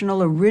constitutional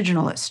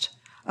originalist,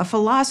 a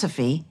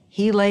philosophy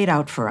he laid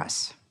out for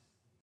us.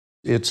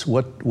 It's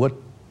what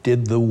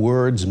did the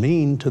words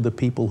mean to the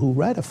people who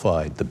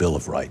ratified the Bill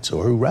of Rights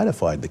or who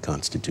ratified the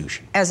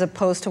Constitution? As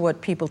opposed to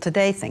what people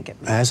today think it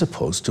means. As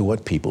opposed to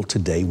what people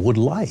today would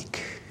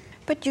like.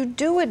 But you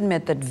do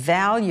admit that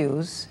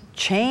values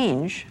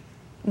change.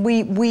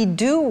 We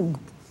do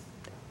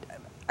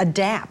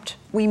adapt.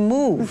 We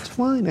move. That's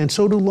fine. And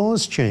so do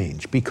laws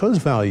change. Because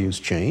values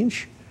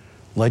change,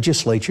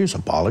 legislatures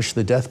abolish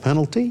the death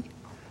penalty,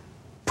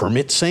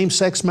 permit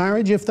same-sex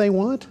marriage if they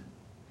want,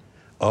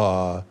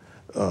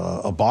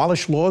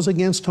 abolish laws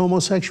against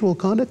homosexual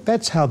conduct.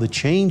 That's how the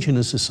change in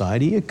a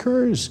society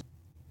occurs.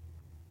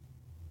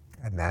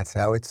 And that's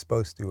how it's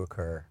supposed to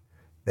occur.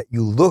 That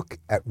you look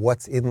at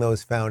what's in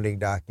those founding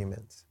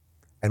documents,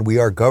 and we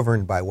are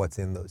governed by what's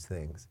in those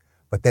things.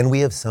 But then we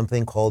have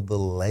something called the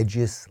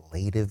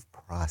legislative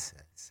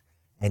process.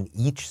 And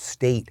each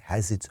state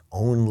has its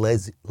own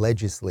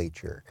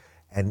legislature.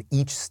 And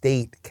each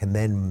state can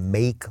then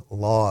make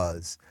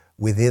laws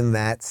within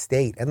that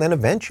state. And then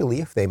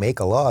eventually, if they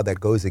make a law that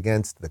goes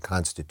against the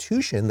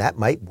Constitution, that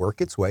might work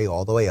its way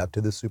all the way up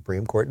to the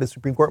Supreme Court. And the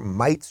Supreme Court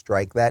might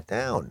strike that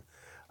down.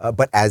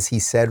 But as he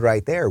said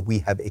right there, we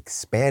have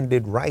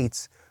expanded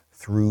rights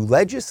through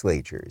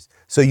legislatures.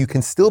 So you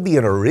can still be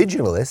an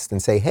originalist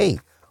and say, hey,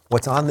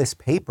 what's on this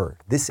paper,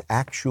 this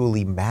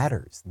actually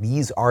matters.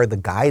 These are the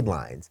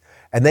guidelines.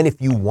 And then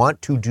if you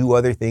want to do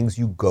other things,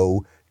 you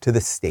go to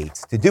the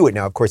states to do it.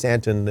 Now, of course,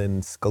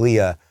 Antonin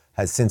Scalia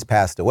has since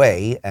passed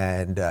away,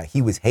 and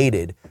he was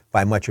hated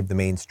by much of the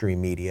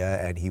mainstream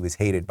media, and he was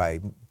hated by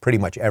pretty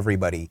much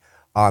everybody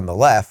on the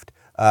left.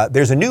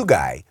 There's a new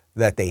guy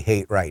that they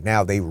hate right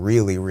now. They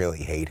really,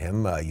 really hate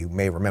him. You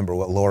may remember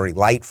what Lori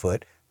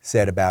Lightfoot,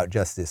 said about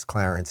Justice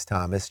Clarence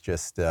Thomas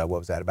just, what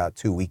was that, about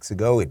 2 weeks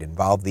ago? It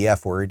involved the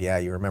F word. Yeah,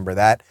 you remember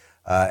that?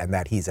 And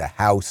that he's a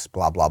house,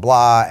 blah, blah,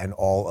 blah, and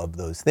all of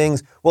those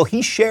things. Well,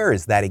 he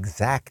shares that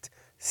exact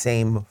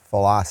same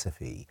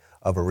philosophy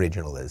of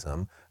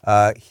originalism.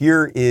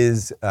 Here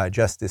is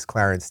Justice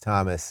Clarence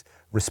Thomas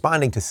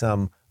responding to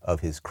some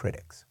of his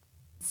critics.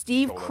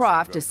 Steve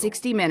Croft of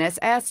 60 Minutes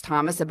asked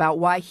Thomas about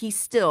why he's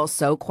still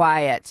so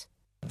quiet.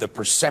 The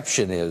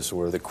perception is,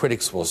 or the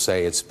critics will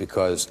say, it's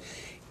because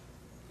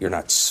you're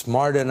not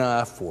smart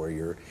enough, or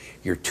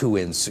you're too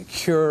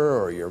insecure,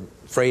 or you're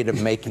afraid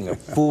of making a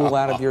fool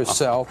out of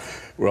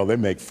yourself. Well, they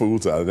make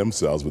fools out of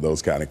themselves with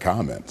those kind of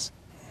comments.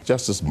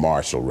 Justice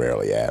Marshall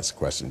rarely asks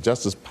questions.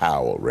 Justice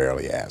Powell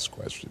rarely asks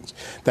questions.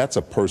 That's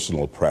a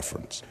personal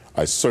preference.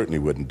 I certainly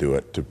wouldn't do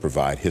it to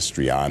provide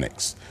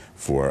histrionics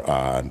for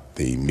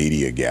the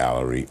media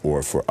gallery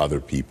or for other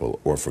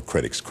people or for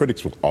critics.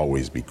 Critics will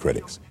always be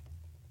critics.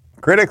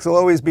 Critics will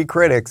always be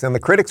critics, and the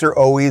critics are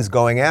always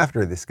going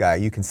after this guy.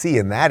 You can see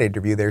in that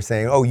interview they're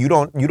saying, "Oh, you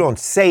don't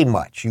say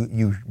much.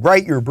 You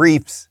write your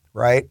briefs,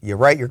 right? You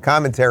write your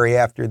commentary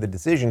after the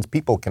decisions.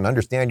 People can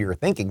understand your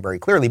thinking very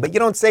clearly, but you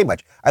don't say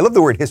much." I love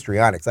the word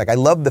histrionics. Like, I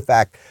love the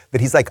fact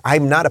that he's like,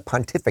 "I'm not a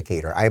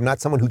pontificator. I am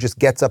not someone who just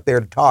gets up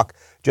there to talk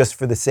just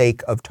for the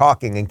sake of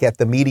talking and get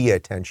the media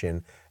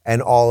attention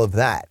and all of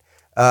that."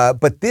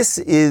 But this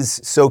is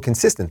so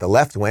consistent. The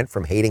left went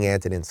from hating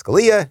Antonin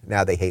Scalia,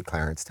 now they hate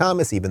Clarence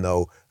Thomas, even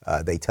though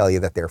they tell you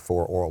that they're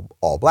for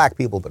all black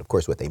people. But of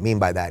course, what they mean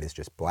by that is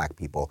just black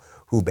people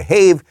who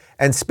behave.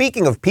 And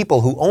speaking of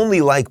people who only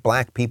like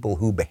black people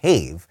who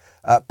behave,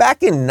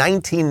 back in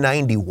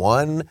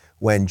 1991,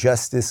 when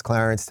Justice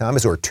Clarence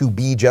Thomas, or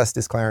to-be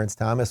Justice Clarence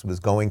Thomas,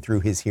 was going through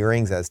his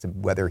hearings as to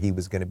whether he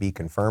was going to be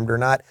confirmed or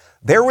not,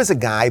 there was a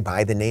guy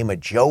by the name of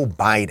Joe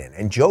Biden.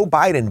 And Joe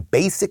Biden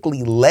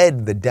basically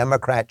led the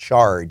Democrat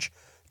charge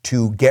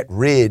to get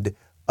rid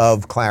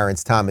of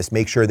Clarence Thomas,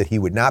 make sure that he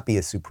would not be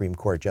a Supreme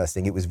Court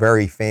justice. It was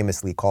very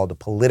famously called a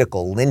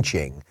political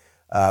lynching.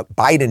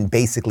 Biden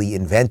basically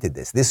invented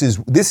this. This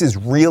is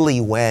really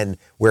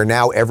where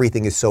now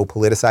everything is so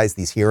politicized.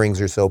 These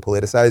hearings are so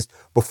politicized.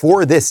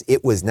 Before this,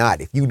 it was not.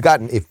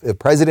 If the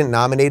president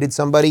nominated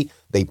somebody,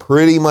 they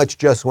pretty much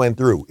just went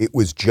through. It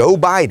was Joe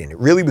Biden. It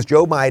really was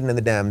Joe Biden and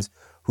the Dems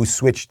who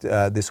switched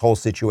this whole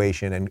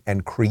situation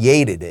and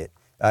created it.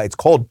 It's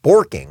called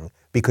borking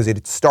because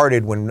it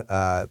started when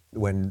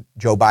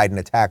Joe Biden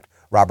attacked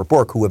Robert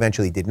Bork, who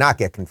eventually did not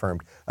get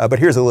confirmed. But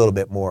here's a little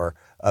bit more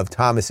of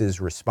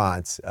Thomas's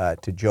response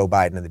to Joe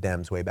Biden and the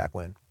Dems way back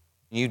when.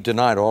 You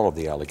denied all of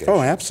the allegations.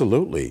 Oh,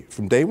 absolutely.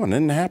 From day one, it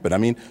didn't happen. I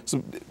mean,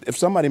 so if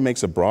somebody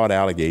makes a broad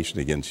allegation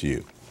against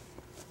you,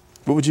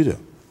 what would you do?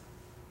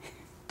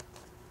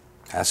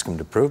 Ask him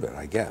to prove it,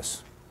 I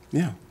guess.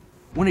 Yeah.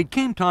 When it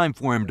came time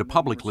for him to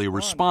publicly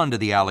respond to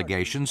the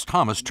allegations,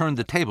 Thomas turned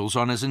the tables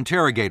on his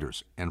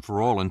interrogators and,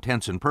 for all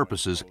intents and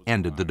purposes,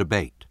 ended the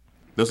debate.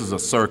 This is a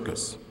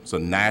circus. It's a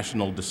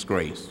national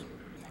disgrace.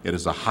 It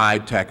is a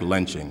high-tech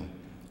lynching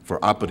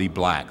for uppity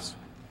blacks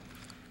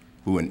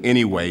who in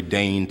any way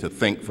deign to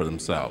think for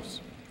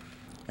themselves.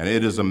 And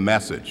it is a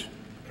message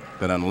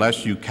that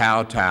unless you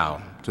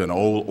kowtow to an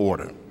old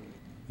order,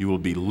 you will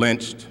be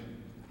lynched,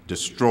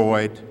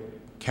 destroyed,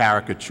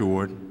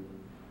 caricatured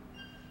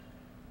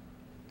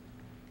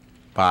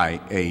by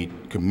a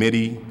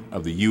committee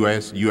of the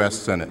U.S.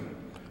 Senate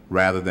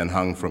rather than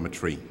hung from a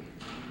tree.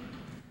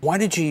 Why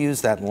did you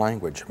use that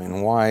language? I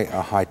mean, why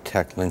a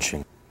high-tech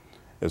lynching?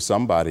 If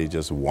somebody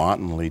just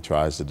wantonly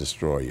tries to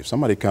destroy you, if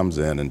somebody comes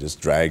in and just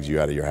drags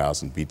you out of your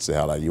house and beats the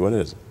hell out of you, what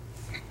is it?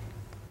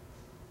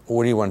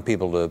 What do you want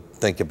people to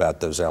think about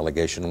those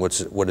allegations?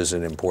 What is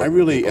it important? I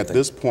really, at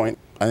this point,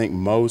 I think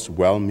most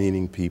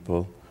well-meaning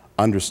people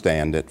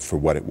understand it for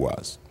what it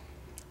was.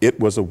 It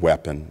was a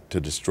weapon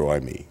to destroy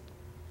me.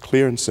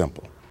 Clear and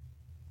simple.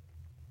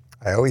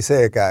 I always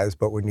say it, guys,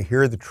 but when you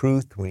hear the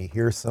truth, when you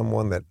hear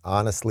someone that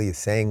honestly is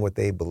saying what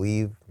they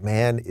believe,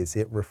 man, is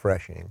it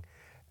refreshing.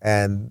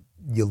 And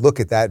you look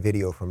at that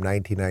video from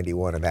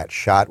 1991 and that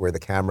shot where the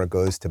camera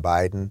goes to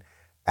Biden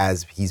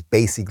as he's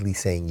basically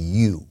saying,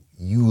 you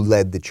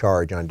led the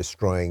charge on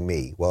destroying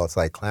me. Well, it's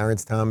like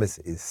Clarence Thomas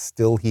is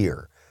still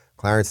here.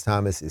 Clarence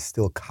Thomas is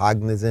still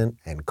cognizant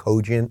and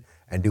cogent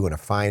and doing a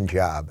fine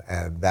job.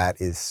 And that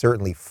is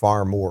certainly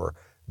far more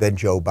than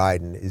Joe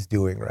Biden is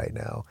doing right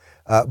now.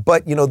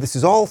 But, you know, this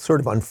is all sort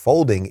of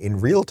unfolding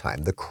in real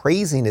time. The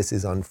craziness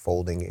is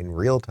unfolding in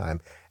real time.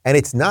 And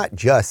it's not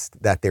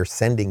just that they're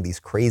sending these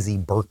crazy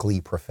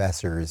Berkeley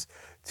professors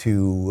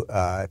to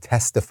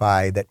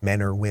testify that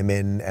men are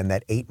women and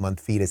that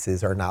 8-month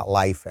fetuses are not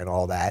life and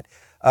all that.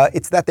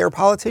 It's that their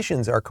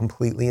politicians are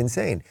completely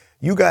insane.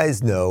 You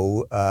guys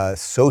know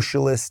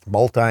socialist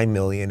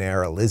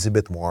multimillionaire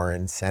Elizabeth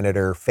Warren,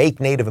 senator,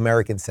 fake Native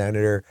American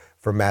senator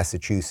from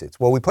Massachusetts.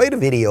 Well, we played a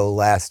video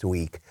last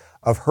week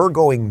of her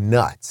going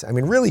nuts. I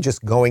mean, really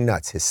just going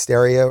nuts,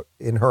 hysteria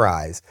in her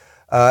eyes,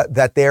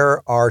 that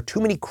there are too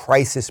many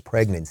crisis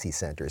pregnancy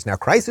centers. Now,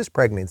 crisis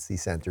pregnancy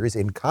centers,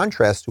 in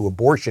contrast to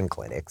abortion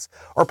clinics,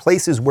 are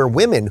places where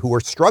women who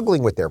are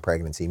struggling with their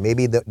pregnancy,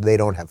 maybe they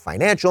don't have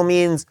financial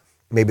means,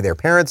 maybe their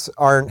parents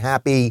aren't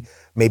happy,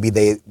 maybe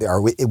they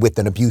are with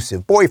an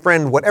abusive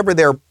boyfriend, whatever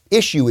their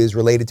issue is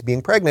related to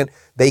being pregnant,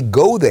 they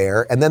go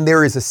there, and then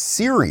there is a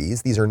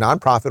series, these are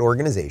nonprofit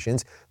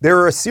organizations, there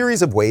are a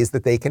series of ways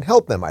that they can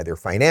help them, either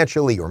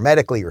financially or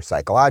medically or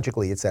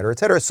psychologically, et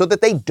cetera, so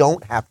that they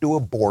don't have to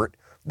abort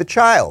the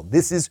child.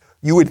 This is,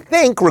 you would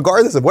think,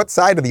 regardless of what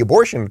side of the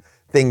abortion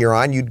thing you're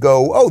on, you'd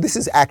go, oh, this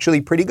is actually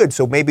pretty good.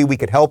 So maybe we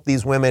could help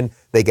these women.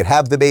 They could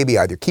have the baby,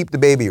 either keep the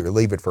baby or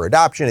leave it for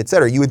adoption, et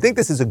cetera. You would think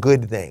this is a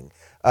good thing.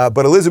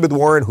 But Elizabeth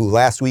Warren, who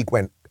last week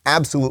went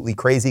absolutely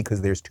crazy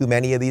because there's too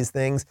many of these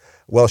things,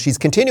 well, she's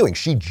continuing.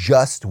 She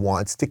just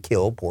wants to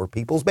kill poor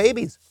people's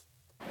babies.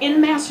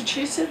 In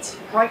Massachusetts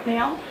right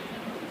now,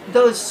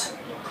 those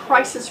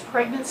crisis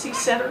pregnancy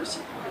centers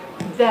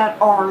that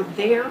are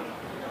there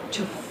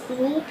to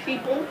fool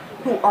people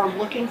who are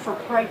looking for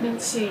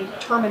pregnancy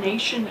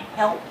termination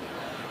help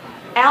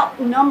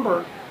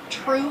outnumber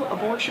true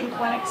abortion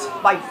clinics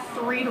by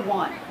 3 to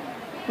 1.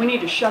 We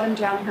need to shut them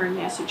down here in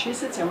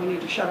Massachusetts, and we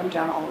need to shut them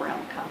down all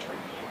around the country.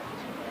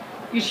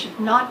 You should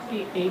not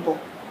be able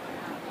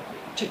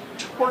to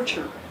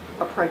torture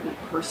a pregnant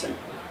person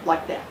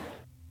like that.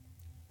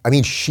 I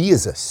mean, she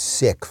is a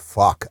sick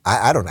fuck.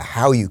 I don't know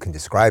how you can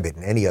describe it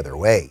in any other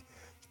way.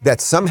 That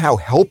somehow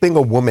helping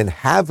a woman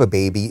have a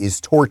baby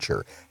is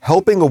torture.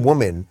 Helping a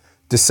woman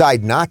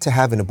decide not to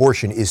have an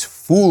abortion is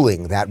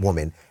fooling that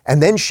woman.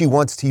 And then she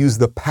wants to use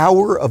the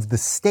power of the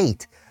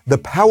state, the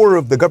power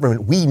of the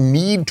government. We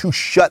need to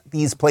shut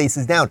these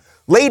places down.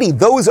 Lady,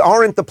 those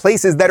aren't the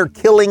places that are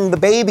killing the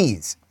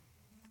babies.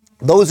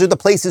 Those are the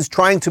places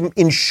trying to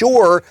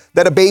ensure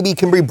that a baby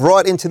can be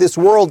brought into this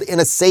world in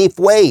a safe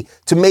way,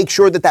 to make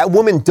sure that that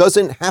woman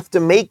doesn't have to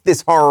make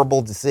this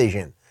horrible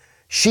decision.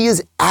 She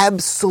is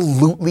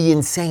absolutely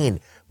insane,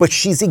 but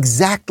she's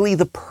exactly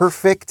the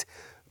perfect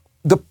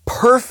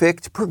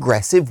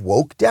progressive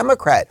woke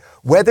Democrat.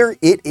 Whether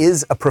it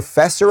is a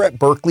professor at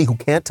Berkeley who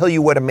can't tell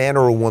you what a man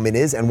or a woman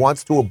is and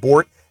wants to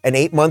abort an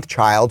 8-month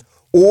child,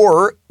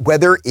 or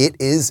whether it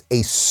is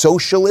a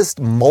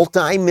socialist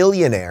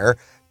multimillionaire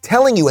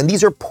telling you, and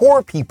these are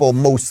poor people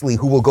mostly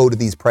who will go to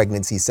these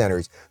pregnancy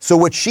centers. So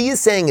what she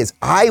is saying is,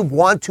 I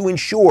want to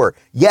ensure,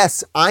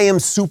 yes, I am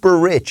super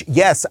rich.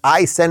 Yes,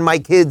 I send my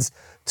kids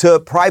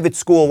to private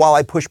school while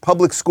I push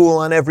public school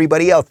on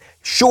everybody else.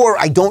 Sure,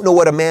 I don't know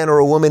what a man or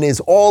a woman is,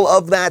 all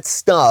of that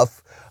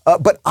stuff,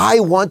 but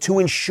I want to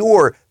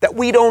ensure that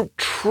we don't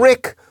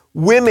trick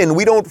women,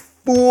 we don't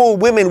fool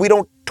women, we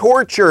don't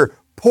torture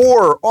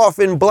poor,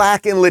 often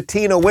Black and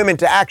Latino women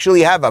to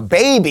actually have a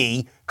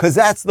baby, because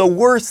that's the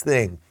worst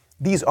thing.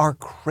 These are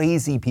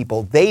crazy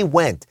people. They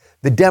went.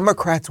 The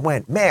Democrats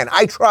went. Man,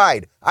 I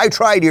tried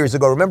years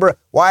ago. Remember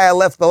why I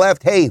left the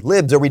left? Hey,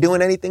 libs, are we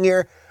doing anything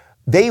here?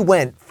 They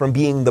went from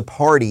being the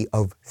party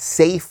of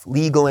safe,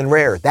 legal, and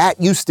rare.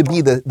 That used to be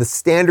the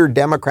standard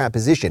Democrat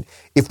position.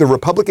 If the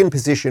Republican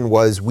position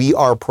was, we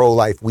are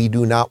pro-life, we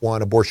do not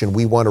want abortion,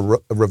 we want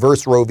to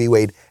reverse Roe v.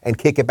 Wade and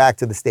kick it back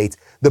to the states,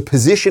 the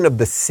position of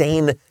the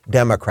sane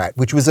Democrat,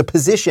 which was a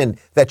position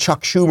that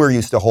Chuck Schumer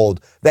used to hold,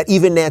 that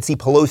even Nancy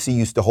Pelosi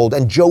used to hold,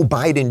 and Joe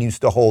Biden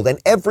used to hold, and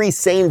every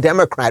sane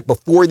Democrat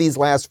before these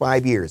last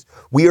 5 years,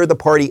 we are the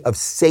party of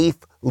safe,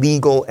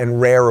 legal,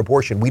 and rare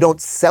abortion. We don't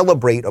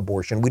celebrate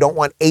abortion. We don't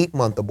want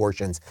 8-month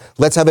abortions.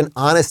 Let's have an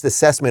honest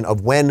assessment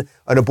of when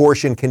an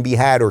abortion can be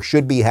had or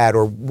should be had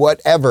or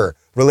whatever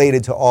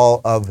related to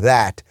all of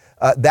that.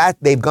 That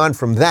they've gone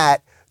from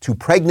that to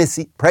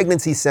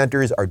pregnancy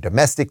centers are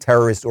domestic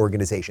terrorist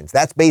organizations.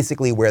 That's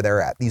basically where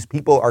they're at. These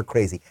people are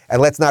crazy. And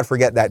let's not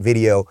forget that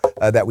video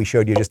that we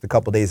showed you just a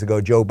couple days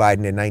ago, Joe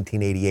Biden in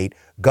 1988.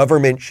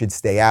 Government should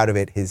stay out of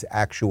it. His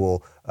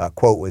actual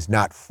quote was,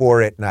 not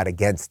for it, not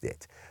against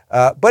it.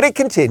 But it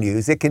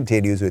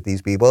continues with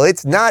these people.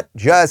 It's not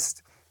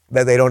just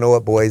that they don't know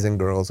what boys and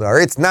girls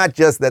are. It's not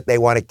just that they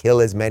want to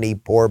kill as many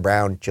poor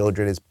brown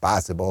children as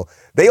possible.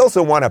 They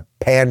also want to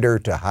pander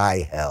to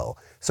high hell.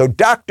 So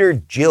Dr.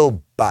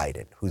 Jill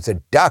Biden, who's a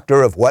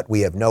doctor of what,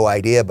 we have no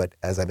idea, but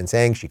as I've been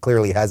saying, she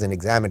clearly hasn't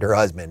examined her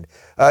husband.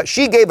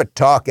 She gave a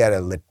talk at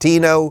a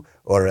Latino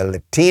or a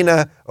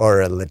Latina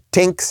or a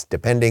Latinx,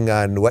 depending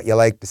on what you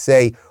like to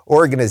say,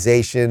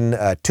 organization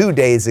 2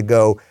 days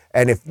ago.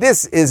 And if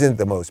this isn't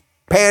the most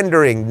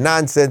pandering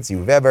nonsense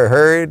you've ever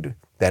heard,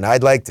 then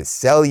I'd like to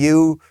sell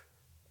you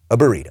a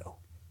burrito.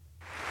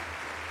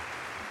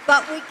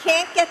 But we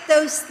can't get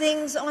those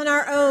things on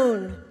our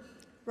own.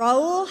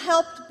 Raul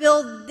helped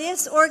build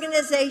this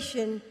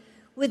organization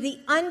with the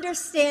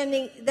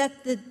understanding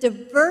that the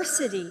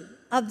diversity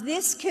of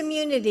this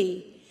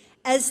community,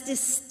 as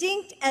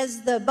distinct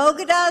as the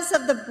Bogotas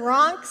of the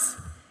Bronx,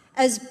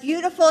 as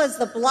beautiful as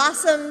the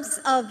blossoms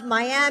of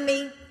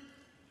Miami,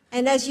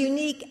 and as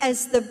unique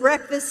as the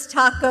breakfast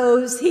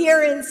tacos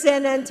here in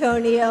San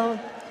Antonio,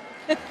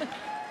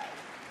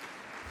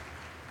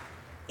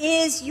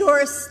 is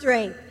your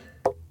strength.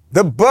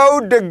 The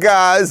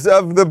bodegas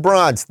of the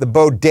Bronx. The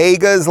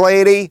bodegas,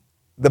 lady.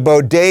 The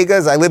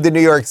bodegas. I lived in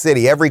New York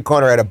City. Every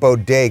corner had a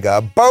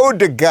bodega.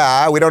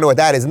 Bodega. We don't know what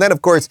that is. And then,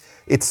 of course,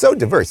 it's so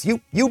diverse.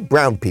 You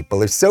brown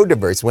people are so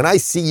diverse. When I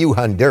see you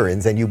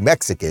Hondurans and you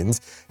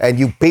Mexicans and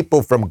you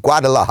people from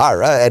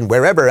Guadalajara and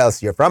wherever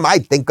else you're from, I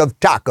think of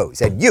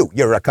tacos. And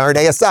you're a carne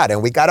asada.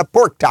 And we got a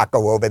pork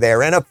taco over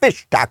there and a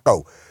fish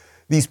taco.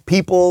 These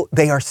people,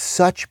 they are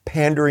such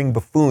pandering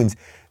buffoons.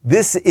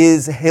 This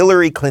is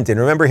Hillary Clinton.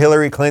 Remember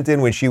Hillary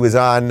Clinton when she was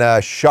on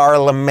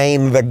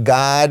Charlemagne the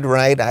God,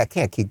 right? I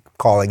can't keep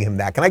calling him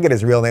that. Can I get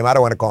his real name? I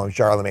don't want to call him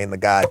Charlemagne the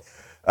God.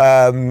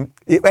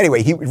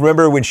 Anyway,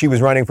 remember when she was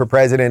running for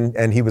president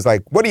and he was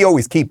like, what do you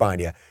always keep on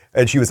you?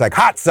 And she was like,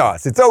 hot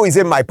sauce. It's always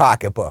in my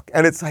pocketbook.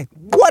 And it's like,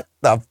 what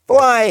the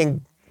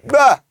flying,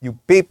 you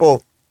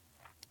people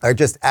are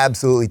just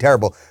absolutely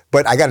terrible.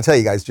 But I got to tell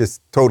you guys,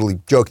 just totally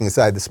joking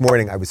aside, this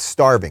morning, I was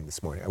starving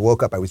this morning. I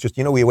woke up, I was just,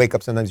 we wake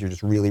up sometimes, you're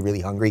just really, really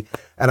hungry.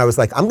 And I was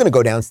like, I'm going to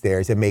go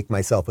downstairs and make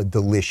myself a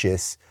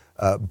delicious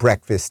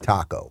breakfast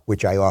taco,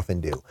 which I often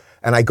do.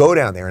 And I go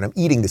down there and I'm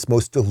eating this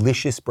most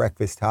delicious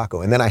breakfast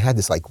taco. And then I had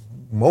this like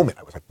moment,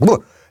 I was like,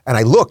 whoa. And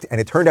I looked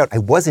and it turned out I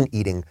wasn't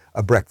eating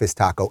a breakfast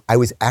taco. I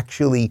was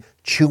actually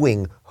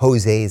chewing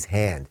Jose's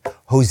hand.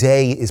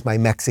 Jose is my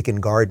Mexican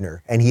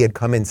gardener and he had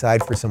come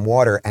inside for some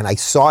water and I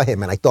saw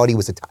him and I thought he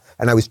was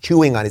and I was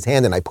chewing on his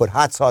hand and I put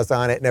hot sauce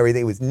on it and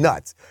everything. It was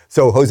nuts.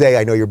 So Jose,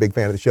 I know you're a big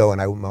fan of the show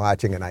and I'm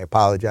watching and I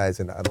apologize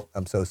and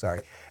I'm so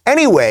sorry.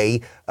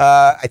 Anyway,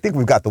 I think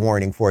we've got the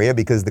warning for you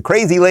because the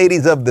crazy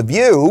ladies of The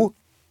View,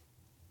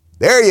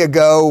 there you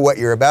go, what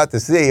you're about to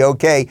see.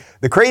 Okay,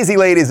 the crazy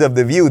ladies of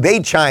The View, they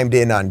chimed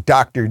in on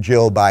Dr.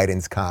 Jill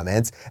Biden's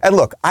comments. And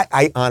look,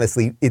 I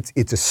honestly,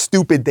 it's a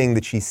stupid thing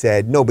that she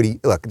said.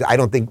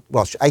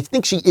 I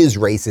think she is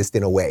racist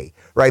in a way,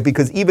 right?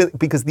 Because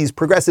these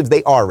progressives,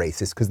 they are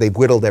racist because they've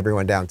whittled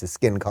everyone down to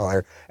skin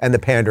color and the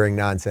pandering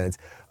nonsense.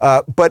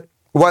 But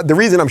the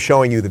reason I'm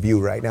showing you The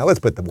View right now, let's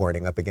put the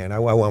warning up again. I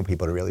want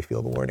people to really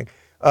feel the warning.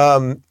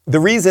 The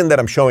reason that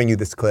I'm showing you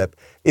this clip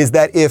is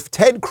that if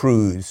Ted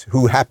Cruz,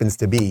 who happens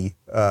to be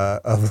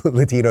of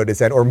Latino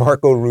descent, or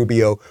Marco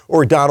Rubio,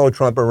 or Donald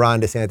Trump, or Ron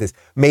DeSantis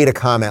made a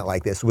comment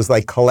like this, was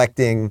like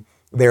collecting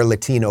their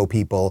Latino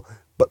people,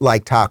 but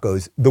like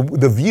tacos,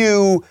 the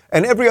View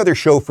and every other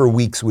show for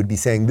weeks would be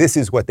saying this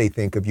is what they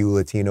think of you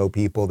Latino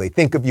people. They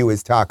think of you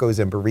as tacos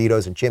and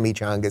burritos and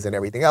chimichangas and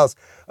everything else.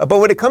 But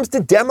when it comes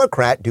to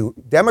Democrats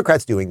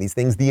doing these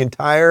things, the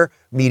entire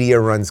media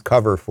runs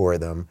cover for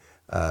them.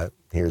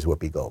 Here's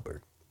Whoopi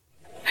Goldberg.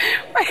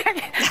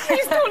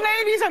 These two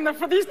ladies and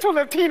these two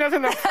Latinas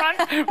in the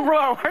front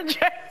row are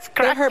just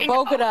they're her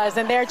bodegas,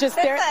 and they're just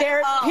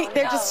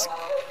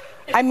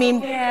I mean,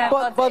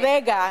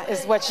 bodega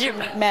is what she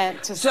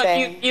meant to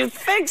say. So you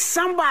think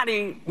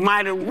somebody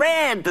might have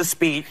read the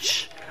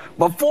speech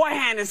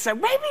beforehand and said,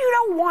 maybe you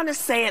don't want to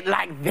say it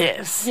like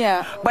this.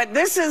 Yeah. But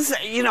this is,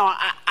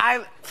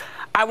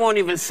 I won't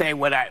even say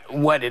what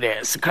it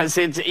is because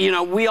it's,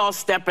 we all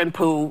step in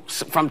poo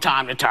from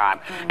time to time.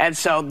 Mm-hmm. And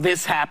so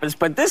this happens.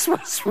 But this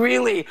was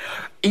really,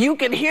 you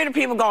can hear the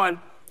people going,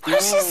 what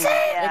did she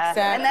say? Yeah.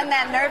 Exactly. And then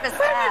that nervous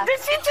laugh. Did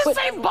she just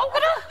say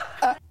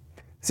Bogota?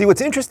 See,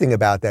 what's interesting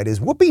about that is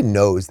Whoopi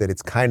knows that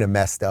it's kind of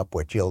messed up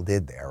what Jill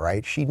did there,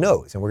 right? She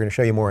knows. And we're going to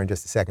show you more in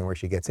just a second where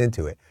she gets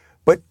into it.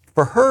 But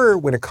for her,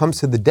 when it comes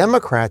to the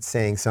Democrats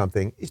saying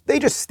something, they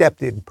just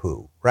stepped in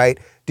poo, right?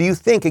 Do you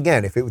think,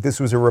 again, if this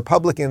was a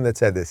Republican that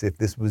said this, if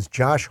this was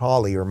Josh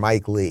Hawley or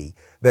Mike Lee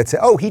that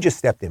said, oh, he just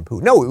stepped in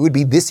poo. No, it would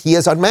be this, he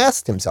has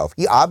unmasked himself.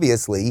 He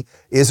obviously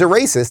is a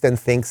racist and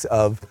thinks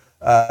of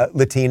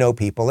Latino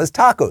people as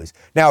tacos.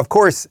 Now, of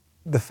course,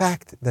 the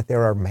fact that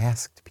there are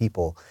masked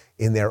people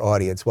in their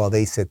audience while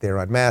they sit there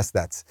unmasked,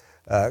 that's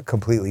a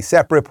completely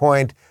separate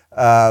point.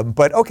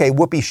 But okay,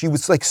 Whoopi, she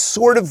was like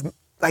sort of,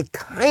 like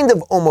kind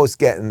of almost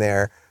getting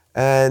there.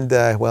 And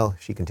well,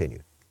 she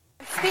continued.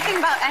 Speaking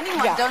about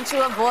anyone, don't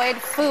you avoid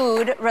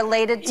food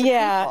related to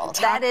people?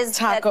 That is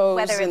tacos,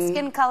 whether it's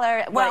skin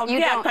color, well, you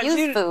don't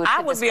use food.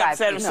 I would be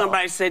upset if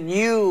somebody said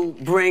you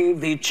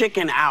bring the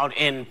chicken out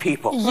in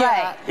people.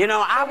 Yeah.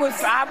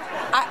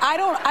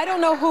 I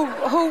don't know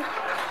who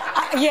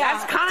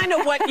that's kind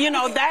of what,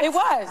 that's... It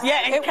was.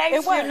 Yeah, in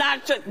case you're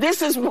not...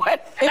 This is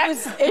what...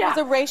 It was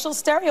a racial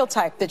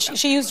stereotype that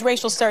she used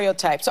racial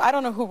stereotypes. So I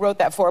don't know who wrote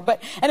that for,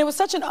 and it was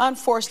such an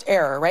unforced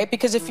error, right?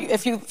 Because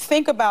if you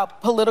think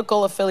about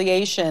political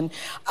affiliation,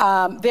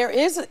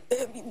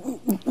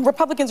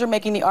 Republicans are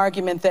making the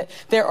argument that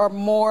there are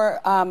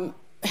more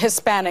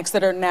Hispanics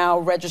that are now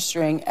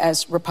registering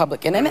as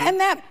Republican. And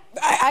that,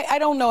 I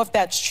don't know if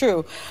that's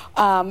true.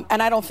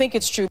 And I don't think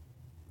it's true.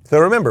 So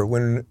remember,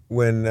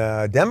 when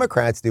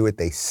Democrats do it,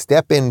 they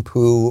step in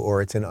poo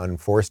or it's an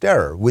unforced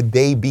error. Would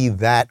they be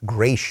that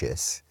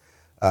gracious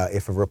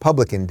if a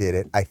Republican did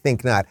it? I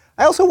think not.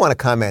 I also want to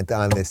comment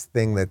on this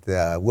thing that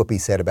Whoopi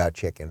said about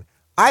chicken.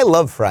 I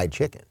love fried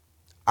chicken.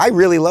 I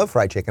really love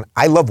fried chicken.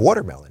 I love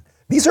watermelon.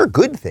 These are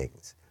good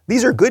things.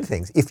 These are good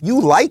things. If you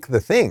like the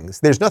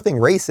things, there's nothing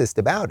racist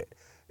about it.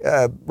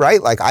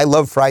 right? Like, I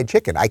love fried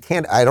chicken. I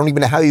don't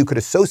even know how you could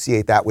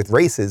associate that with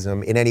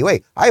racism in any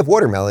way. I have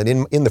watermelon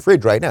in the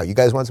fridge right now. You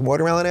guys want some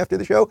watermelon after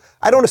the show?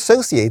 I don't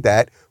associate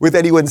that with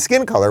anyone's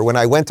skin color. When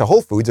I went to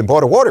Whole Foods and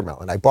bought a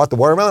watermelon, I bought the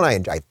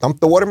watermelon, I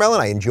thumped the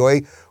watermelon, I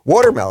enjoy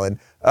watermelon.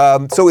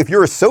 So if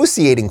you're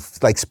associating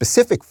like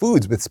specific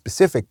foods with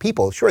specific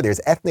people, sure,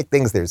 there's ethnic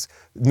things, there's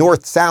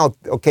north, south,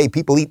 okay,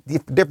 people eat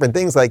different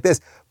things like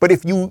this. But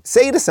if you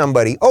say to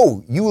somebody,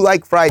 oh, you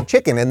like fried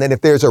chicken, and then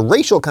if there's a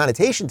racial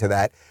connotation to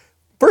that,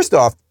 first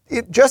off,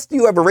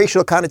 you have a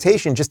racial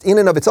connotation just in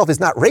and of itself is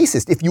not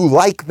racist if you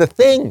like the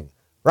thing,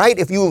 right?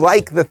 If you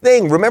like the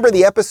thing. Remember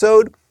the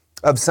episode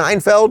of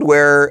Seinfeld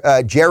where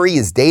Jerry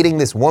is dating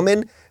this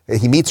woman?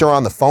 He meets her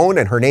on the phone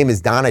and her name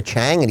is Donna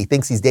Chang and he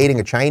thinks he's dating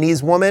a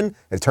Chinese woman. And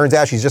it turns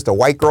out she's just a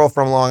white girl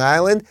from Long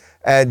Island.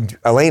 And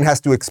Elaine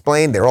has to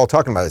explain, they're all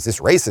talking about, is this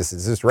racist?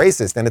 Is this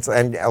racist?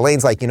 And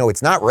Elaine's like,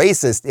 it's not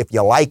racist if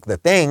you like the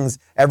things.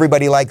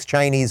 Everybody likes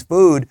Chinese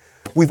food.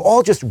 We've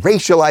all just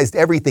racialized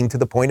everything to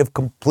the point of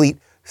complete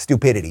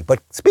stupidity.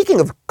 But speaking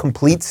of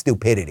complete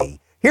stupidity,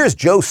 here's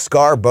Joe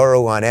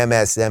Scarborough on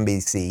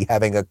MSNBC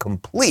having a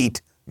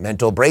complete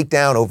mental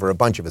breakdown over a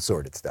bunch of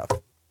assorted stuff.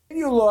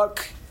 You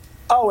look,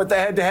 at the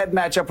head-to-head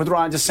matchup with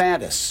Ron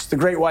DeSantis, the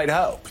great white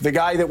hope, the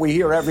guy that we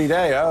hear every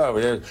day,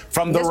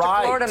 from the Mr.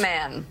 right.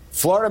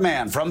 Florida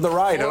man From the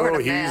right.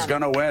 Florida He's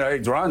going to win. Hey,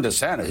 Ron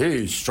DeSantis,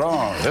 he's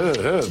strong.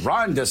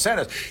 Ron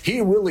DeSantis, he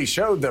really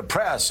showed the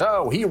press.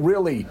 He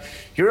really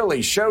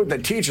showed the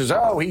teachers.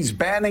 He's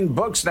banning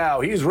books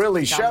now. He's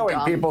really showing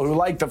people who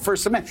like the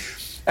First Amendment.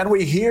 And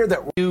we hear that.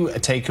 Two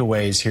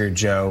takeaways here,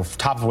 Joe,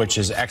 top of which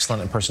is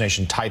excellent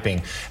impersonation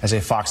typing as a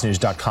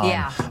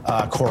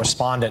FoxNews.com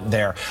correspondent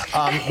there.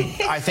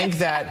 I think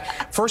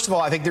that, first of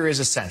all, I think there is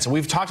a sense, and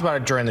we've talked about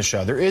it during the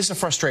show, there is a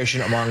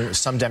frustration among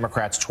some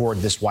Democrats toward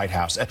this White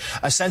House,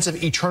 a sense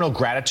of eternal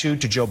gratitude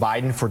to Joe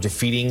Biden for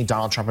defeating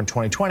Donald Trump in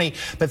 2020,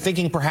 but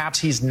thinking perhaps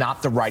he's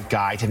not the right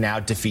guy to now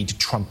defeat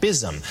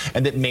Trumpism,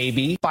 and that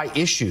maybe by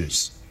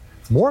issues,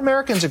 more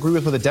Americans agree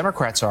with where the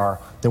Democrats are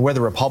than where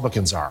the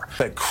Republicans are.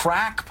 The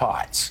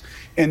crackpots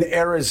in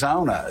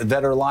Arizona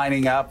that are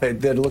lining up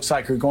that looks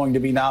like are going to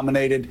be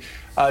nominated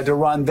to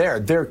run there.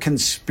 They're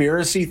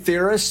conspiracy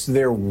theorists.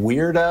 They're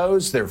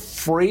weirdos. They're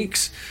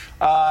freaks.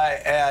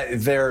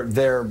 They're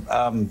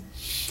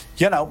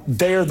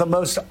the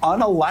most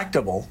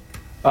unelectable.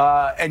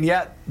 And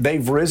yet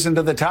they've risen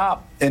to the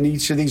top in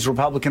each of these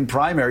Republican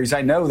primaries.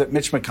 I know that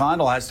Mitch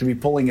McConnell has to be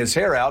pulling his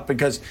hair out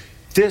because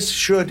this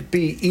should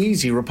be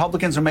easy.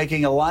 Republicans are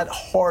making it a lot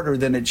harder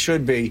than it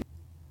should be.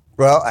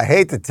 Well, I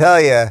hate to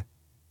tell you,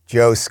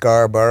 Joe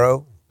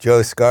Scarborough,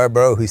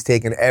 who's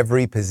taken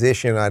every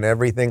position on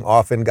everything,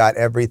 often got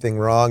everything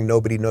wrong.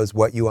 Nobody knows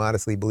what you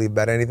honestly believe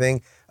about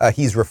anything.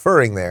 He's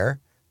referring there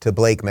to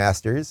Blake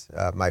Masters,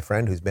 my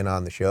friend who's been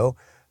on the show,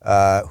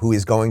 who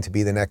is going to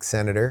be the next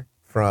senator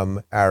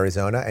from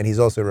Arizona. And he's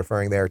also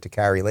referring there to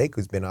Carrie Lake,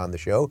 who's been on the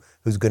show,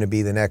 who's going to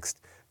be the next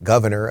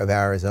governor of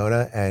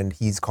Arizona, and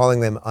he's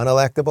calling them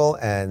unelectable.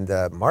 And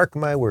mark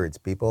my words,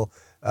 people,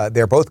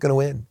 they're both going to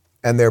win,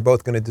 and they're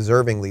both going to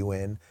deservingly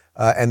win.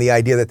 And the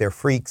idea that they're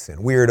freaks and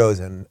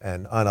weirdos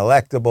and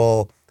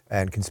unelectable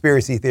and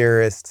conspiracy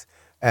theorists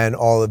and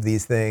all of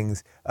these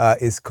things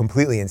is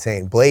completely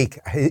insane. Blake,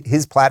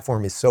 his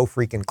platform is so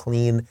freaking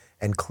clean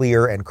and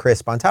clear and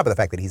crisp, on top of the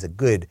fact that he's a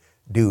good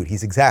dude.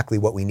 He's exactly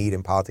what we need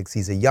in politics.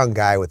 He's a young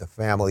guy with a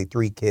family,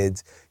 3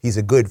 kids. He's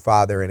a good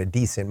father and a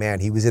decent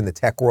man. He was in the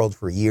tech world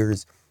for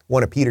years,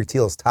 one of Peter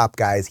Thiel's top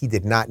guys. He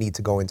did not need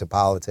to go into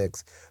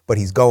politics, but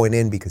he's going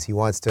in because he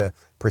wants to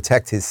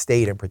protect his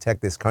state and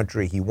protect this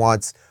country. He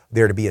wants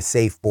there to be a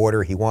safe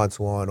border. He wants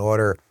law and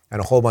order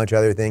and a whole bunch of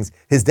other things.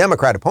 His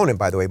Democrat opponent,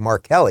 by the way,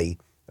 Mark Kelly,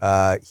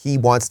 he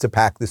wants to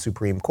pack the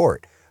Supreme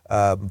Court.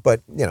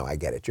 But, I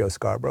get it. Joe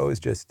Scarborough is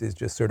just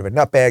sort of a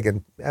nutbag,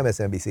 and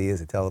MSNBC is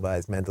a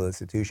televised mental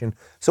institution.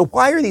 So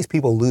why are these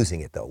people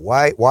losing it, though?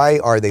 Why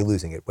are they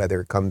losing it,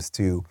 whether it comes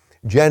to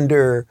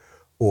gender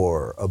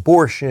or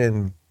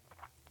abortion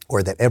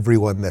or that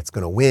everyone that's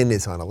going to win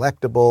is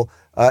unelectable?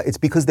 It's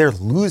because they're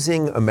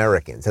losing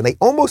Americans. And they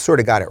almost sort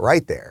of got it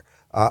right there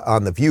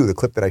on The View, the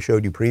clip that I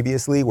showed you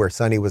previously, where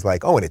Sonny was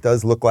like, and it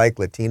does look like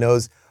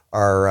Latinos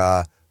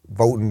are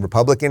voting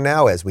Republican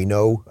now. As we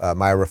know,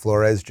 Mayra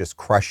Flores just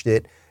crushed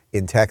it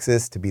in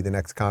Texas to be the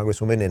next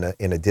congresswoman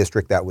in a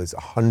district that was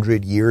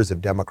 100 years of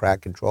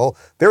Democrat control.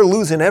 They're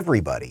losing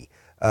everybody.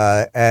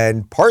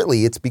 And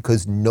partly it's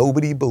because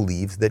nobody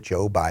believes that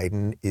Joe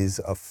Biden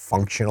is a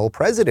functional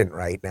president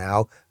right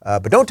now.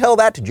 But don't tell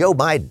that to Joe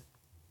Biden.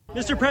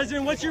 Mr.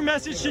 President, what's your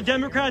message to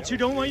Democrats who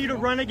don't want you to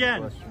run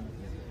again?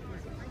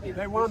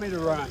 They want me to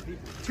run.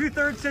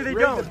 2/3 say they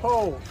Read don't. the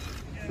polls.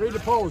 Read the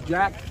polls,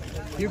 Jack.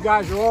 You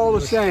guys are all the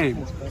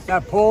same.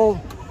 That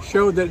poll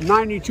showed that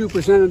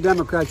 92% of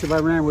Democrats, if I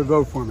ran, would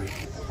vote for me.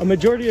 A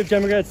majority of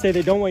Democrats say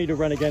they don't want you to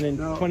run again in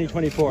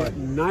 2024.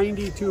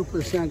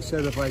 92%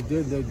 said if I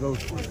did, they'd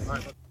vote for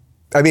me.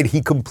 I mean,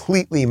 he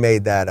completely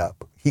made that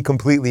up. He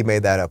completely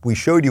made that up. We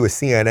showed you a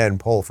CNN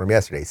poll from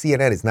yesterday.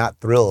 CNN is not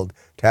thrilled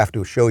to have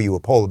to show you a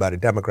poll about a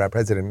Democrat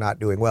president not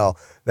doing well.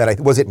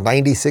 Was it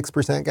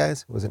 96%,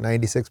 guys? Was it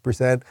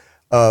 96%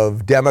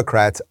 of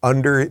Democrats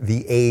under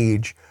the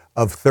age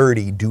of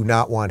 30 do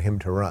not want him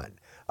to run?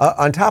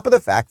 On top of the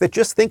fact that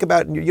just think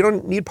about, you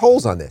don't need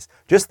polls on this,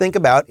 just think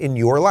about in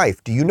your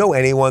life. Do you know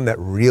anyone that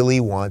really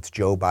wants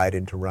Joe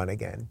Biden to run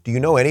again? Do you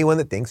know anyone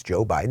that thinks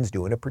Joe Biden's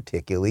doing a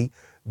particularly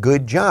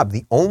good job?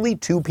 The only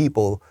two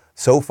people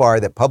so far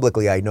that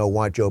publicly I know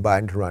want Joe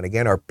Biden to run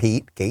again are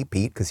Pete,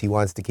 because he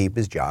wants to keep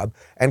his job,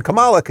 and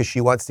Kamala, because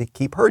she wants to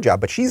keep her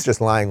job. But she's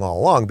just lying all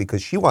along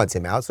because she wants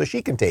him out so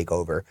she can take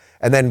over.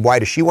 And then why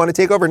does she want to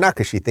take over? Not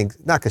because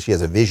she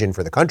has a vision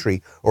for the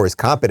country or is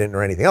competent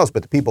or anything else,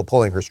 but the people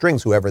pulling her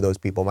strings, whoever those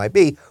people might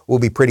be, will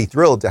be pretty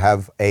thrilled to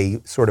have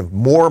a sort of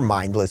more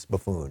mindless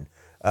buffoon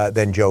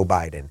than Joe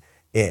Biden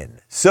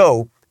in.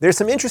 So there's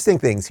some interesting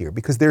things here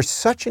because there's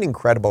such an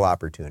incredible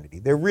opportunity.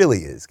 There really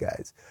is,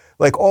 guys.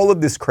 Like all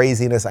of this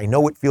craziness, I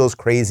know it feels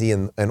crazy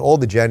and all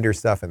the gender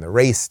stuff and the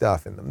race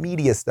stuff and the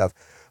media stuff,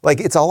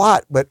 like it's a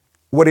lot, but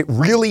what it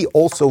really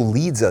also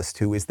leads us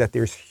to is that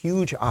there's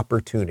huge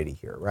opportunity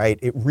here, right?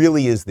 It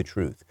really is the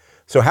truth.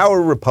 So how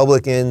are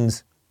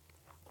Republicans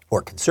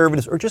or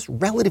conservatives or just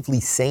relatively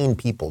sane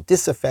people,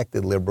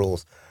 disaffected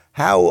liberals,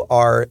 how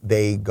are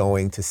they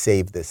going to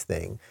save this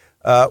thing?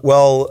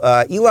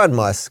 Elon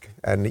Musk,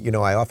 and you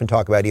know, I often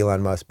talk about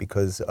Elon Musk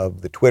because of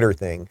the Twitter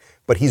thing,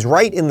 but he's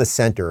right in the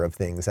center of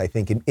things, I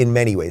think, in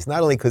many ways,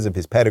 not only because of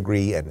his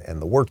pedigree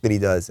and the work that he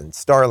does and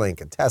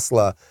Starlink and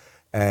Tesla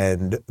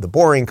and the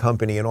Boring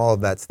Company and all of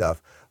that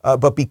stuff,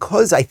 but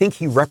because I think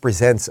he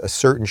represents a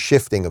certain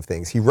shifting of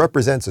things. He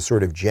represents a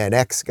sort of Gen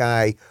X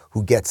guy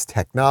who gets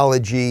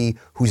technology,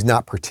 who's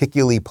not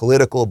particularly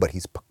political, but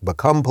he's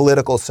become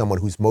political, someone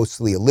who's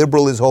mostly a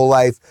liberal his whole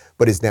life,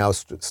 but is now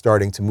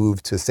starting to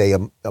move to, say,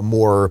 a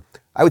more,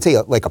 I would say,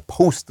 like a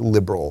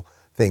post-liberal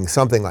thing,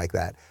 something like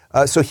that.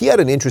 So he had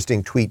an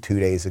interesting tweet 2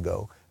 days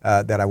ago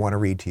that I want to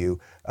read to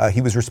you.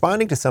 He was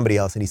responding to somebody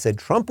else, and he said,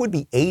 Trump would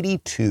be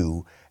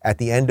 82 at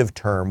the end of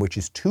term, which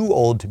is too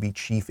old to be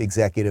chief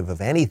executive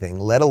of anything,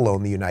 let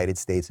alone the United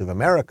States of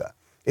America.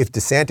 If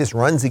DeSantis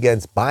runs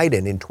against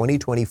Biden in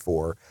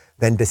 2024,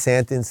 then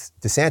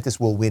DeSantis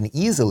will win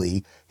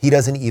easily. He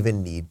doesn't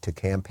even need to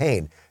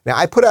campaign. Now,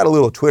 I put out a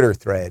little Twitter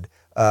thread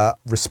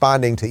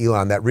responding to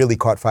Elon that really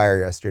caught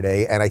fire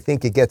yesterday, and I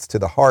think it gets to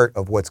the heart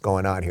of what's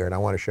going on here, and I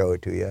want to show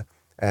it to you.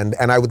 And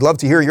I would love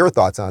to hear your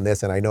thoughts on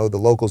this, and I know the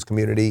locals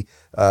community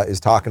is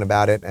talking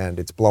about it, and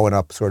it's blowing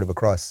up sort of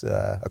across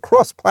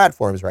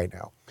platforms right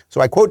now.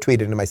 So I quote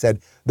tweeted him, I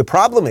said, the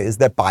problem is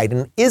that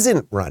Biden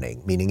isn't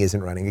running, meaning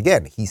isn't running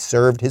again. He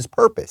served his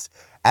purpose.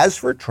 As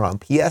for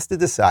Trump, he has to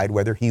decide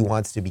whether he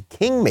wants to be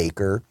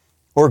kingmaker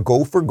or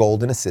go for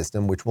gold in a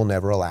system which will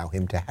never allow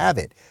him to have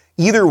it.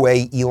 Either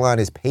way, Elon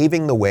is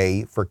paving the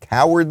way for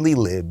cowardly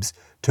libs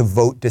to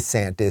vote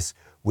DeSantis,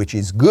 which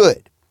is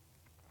good.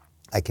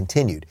 I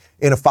continued.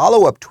 In a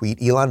follow-up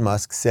tweet, Elon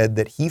Musk said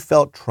that he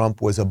felt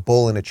Trump was a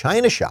bull in a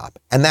china shop,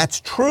 and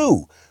that's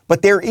true.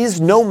 But there is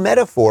no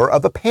metaphor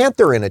of a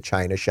panther in a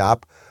china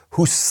shop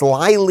who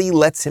slyly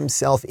lets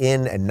himself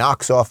in and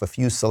knocks off a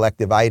few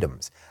selective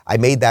items. I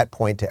made that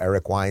point to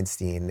Eric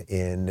Weinstein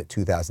in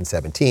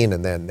 2017,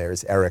 and then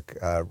there's Eric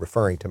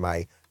referring to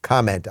my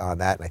comment on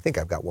that, and I think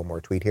I've got one more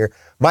tweet here.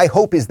 My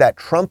hope is that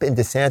Trump and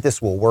DeSantis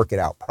will work it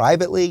out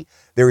privately.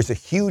 There is a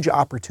huge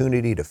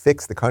opportunity to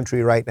fix the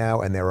country right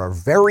now, and there are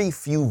very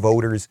few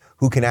voters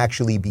who can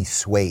actually be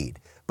swayed.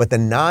 But the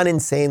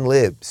non-insane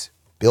libs,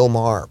 Bill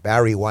Maher,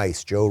 Barry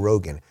Weiss, Joe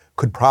Rogan,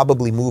 could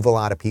probably move a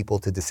lot of people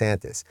to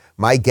DeSantis.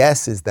 My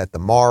guess is that the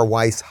Maher,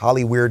 Weiss,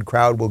 Hollyweird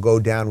crowd will go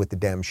down with the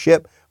Dem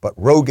ship, but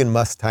Rogan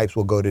Musk types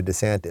will go to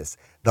DeSantis.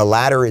 The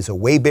latter is a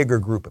way bigger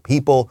group of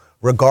people.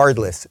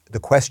 Regardless, the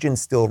question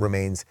still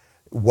remains,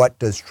 what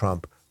does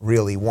Trump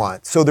really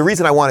want? So the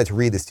reason I wanted to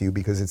read this to you,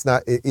 because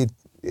it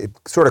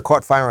sort of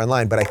caught fire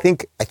online, but I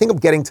think I'm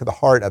getting to the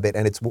heart of it,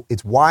 and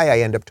it's why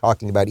I end up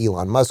talking about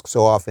Elon Musk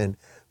so often,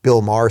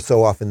 Bill Maher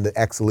so often, the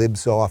ex-libs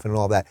so often, and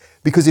all that.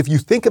 Because if you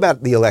think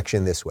about the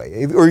election this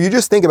way, or you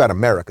just think about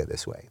America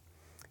this way,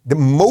 the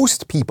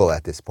most people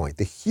at this point,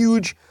 the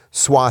huge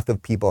swath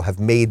of people have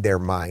made their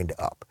mind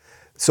up.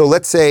 So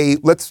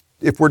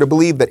if we're to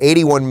believe that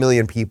 81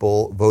 million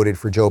people voted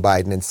for Joe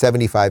Biden and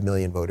 75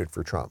 million voted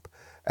for Trump,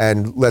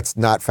 and let's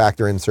not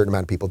factor in a certain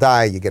amount of people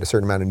die, you get a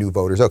certain amount of new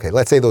voters. Okay,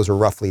 let's say those are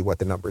roughly what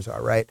the numbers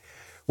are, right?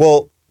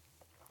 Well,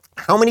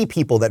 how many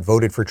people that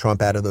voted for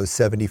Trump out of those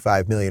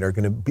 75 million are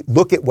going to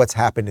look at what's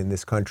happened in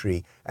this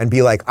country and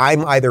be like,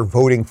 I'm either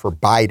voting for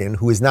Biden,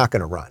 who is not going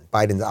to run.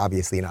 Biden's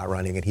obviously not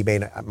running, and he may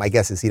not, my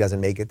guess is he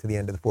doesn't make it to the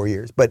end of the 4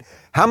 years. But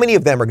how many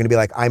of them are going to be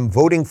like, I'm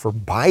voting for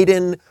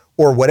Biden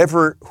or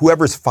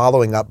whoever's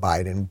following up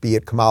Biden, be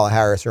it Kamala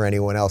Harris or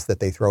anyone else that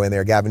they throw in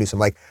there, Gavin Newsom?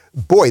 Like,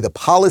 boy, the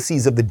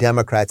policies of the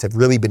Democrats have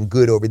really been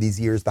good over these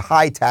years. The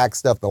high tax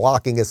stuff, the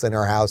locking us in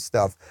our house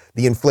stuff,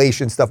 the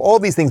inflation stuff, all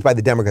these things by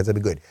the Democrats have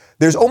been good.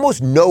 There's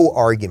almost no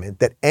argument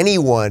that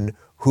anyone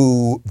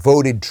who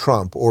voted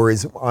Trump or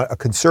is a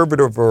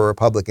conservative or a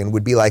Republican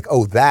would be like,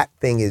 oh, that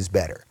thing is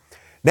better.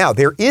 Now,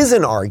 there is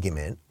an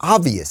argument,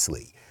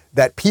 obviously,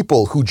 that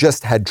people who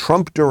just had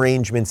Trump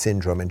derangement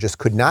syndrome and just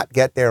could not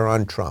get there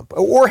on Trump,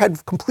 or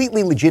had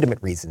completely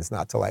legitimate reasons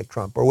not to like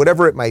Trump, or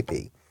whatever it might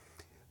be,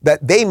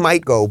 that they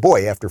might go,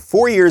 boy, after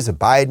 4 years of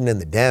Biden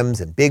and the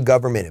Dems and big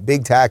government and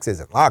big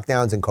taxes and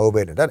lockdowns and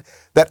COVID, and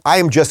that I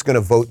am just going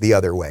to vote the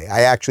other way.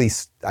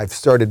 I've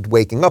started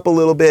waking up a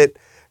little bit,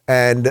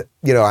 and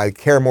I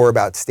care more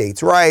about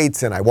states'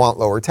 rights and I want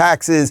lower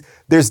taxes.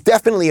 There's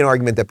definitely an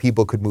argument that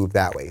people could move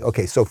that way.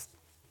 Okay, so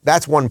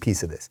that's one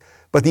piece of this.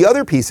 But the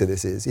other piece of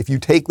this is, if you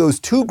take those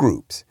two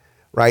groups,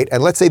 right,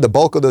 and let's say the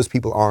bulk of those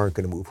people aren't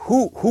going to move,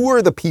 who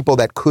are the people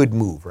that could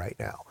move right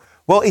now?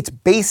 Well, it's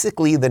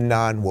basically the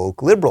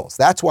non-woke liberals.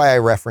 That's why I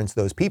reference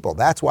those people.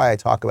 That's why I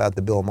talk about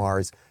the Bill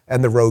Maher's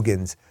and the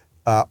Rogans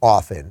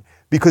often,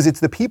 because it's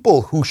the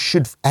people who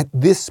should, at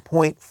this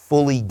point,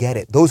 fully get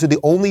it. Those are the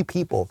only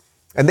people,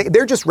 and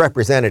they're just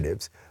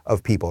representatives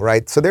of people,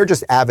 right? So they're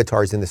just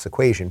avatars in this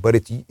equation. But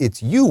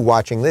it's you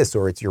watching this,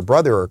 or it's your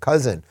brother or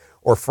cousin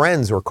or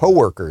friends or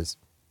coworkers.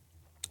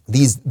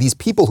 These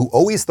people who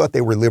always thought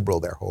they were liberal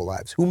their whole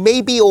lives, who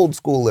may be old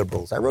school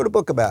liberals, I wrote a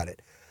book about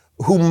it,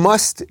 who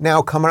must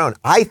now come around.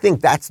 I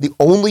think that's the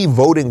only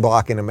voting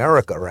bloc in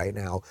America right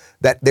now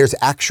that there's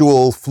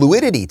actual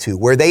fluidity to,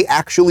 where they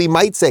actually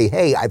might say,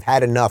 hey, I've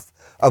had enough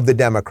of the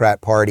Democrat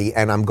Party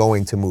and I'm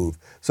going to move.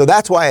 So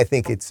that's why I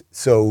think it's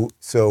so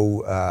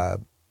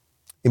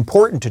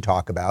important to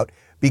talk about,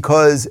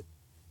 because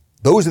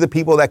those are the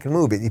people that can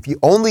move it. If you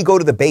only go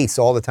to the base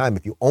all the time,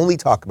 if you only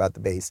talk about the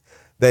base,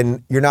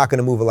 then you're not going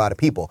to move a lot of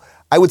people.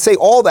 I would say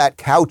all that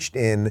couched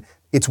in,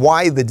 it's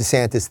why the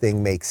DeSantis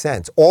thing makes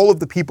sense. All of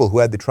the people who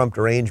had the Trump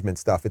derangement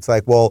stuff, it's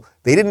like, well,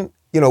 they didn't,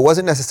 it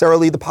wasn't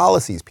necessarily the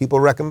policies. People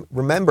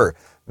remember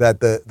that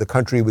the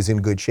country was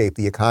in good shape,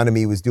 the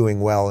economy was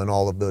doing well, and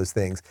all of those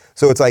things.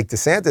 So it's like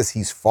DeSantis,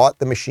 he's fought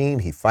the machine,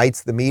 he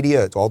fights the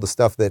media. It's all the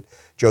stuff that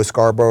Joe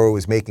Scarborough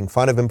was making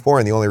fun of him for,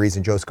 and the only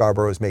reason Joe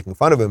Scarborough is making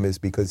fun of him is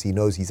because he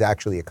knows he's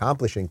actually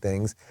accomplishing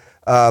things.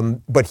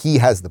 But he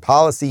has the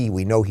policy,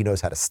 we know he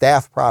knows how to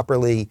staff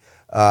properly,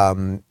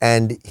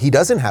 and he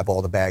doesn't have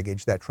all the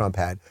baggage that Trump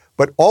had.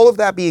 But all of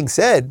that being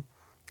said,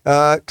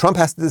 Trump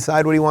has to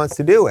decide what he wants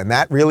to do. And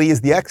that really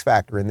is the X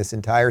factor in this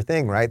entire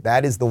thing, right?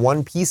 That is the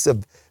one piece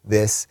of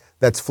this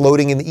that's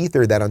floating in the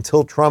ether, that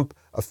until Trump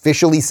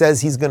officially says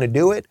he's going to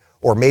do it,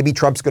 or maybe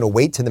Trump's going to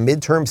wait to the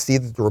midterms, see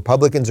that the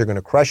Republicans are going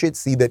to crush it,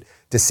 see that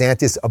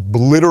DeSantis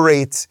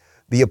obliterates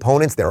the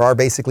opponents. There are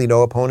basically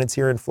no opponents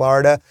here in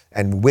Florida,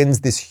 and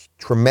wins this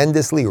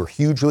tremendously or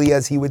hugely,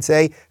 as he would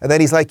say. And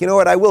then he's like, you know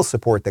what, I will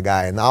support the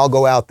guy and I'll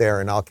go out there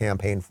and I'll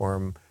campaign for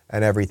him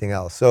and everything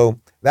else. So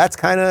that's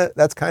kind of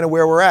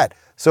where we're at.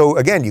 So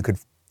again,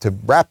 to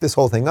wrap this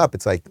whole thing up,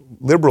 it's like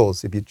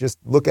liberals, if you just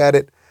look at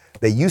it,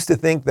 they used to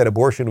think that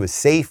abortion was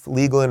safe,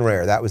 legal, and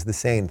rare. That was the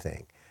same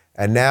thing.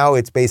 And now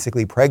it's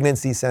basically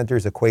pregnancy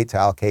centers equate to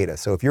Al-Qaeda.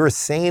 So if you're a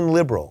sane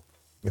liberal,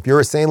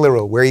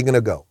 where are you going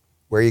to go?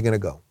 Where are you going to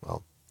go?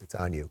 Well, it's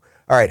on you.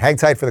 All right, hang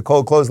tight for the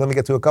cold close. Let me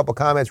get to a couple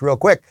comments real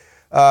quick.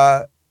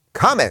 At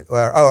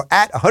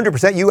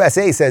 100%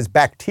 USA says,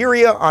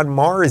 bacteria on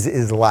Mars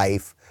is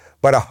life,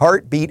 but a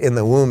heartbeat in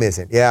the womb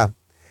isn't. Yeah,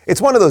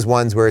 it's one of those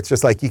ones where it's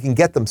just like you can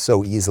get them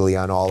so easily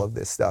on all of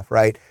this stuff,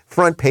 right?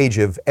 Front page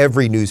of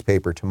every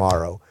newspaper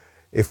tomorrow,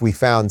 if we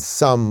found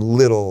some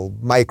little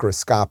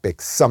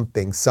microscopic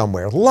something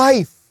somewhere.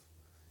 Life!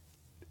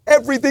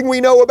 Everything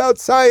we know about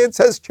science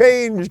has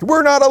changed.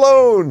 We're not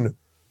alone.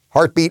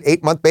 Heartbeat,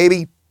 8-month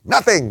baby,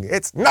 nothing.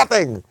 It's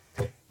nothing.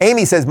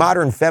 Amy says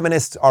modern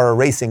feminists are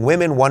erasing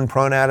women one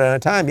pronoun at a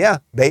time. Yeah,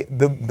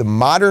 the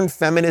modern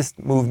feminist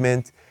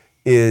movement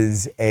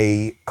is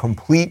a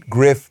complete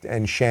grift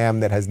and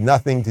sham that has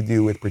nothing to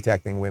do with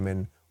protecting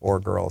women or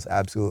girls.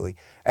 Absolutely.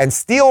 And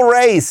Steel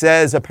Ray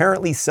says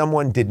apparently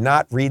someone did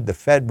not read the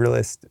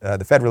Federalist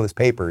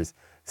Papers,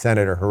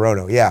 Senator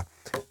Hirono. Yeah.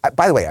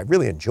 By the way, I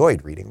really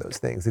enjoyed reading those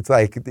things. It's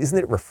like, isn't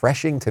it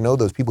refreshing to know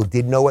those people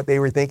did know what they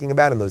were thinking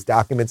about and those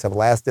documents have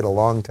lasted a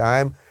long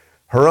time?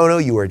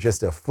 Hirono, you are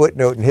just a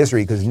footnote in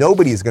history because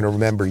nobody is going to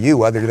remember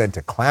you other than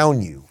to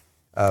clown you.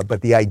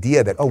 But the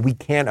idea that, we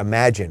can't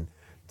imagine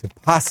to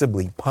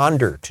possibly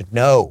ponder, to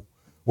know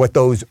what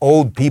those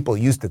old people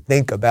used to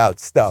think about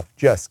stuff,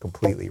 just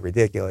completely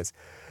ridiculous.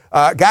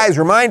 Guys,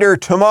 reminder,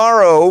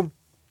 tomorrow,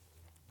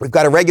 we've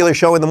got a regular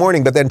show in the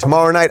morning, but then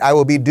tomorrow night I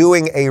will be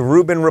doing a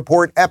Rubin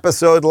Report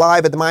episode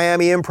live at the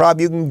Miami Improv.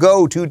 You can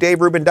go to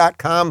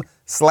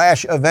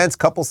daverubin.com/events.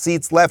 Couple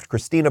seats left.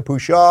 Christina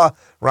Pushaw,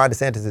 Ron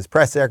DeSantis'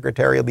 press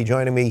secretary, will be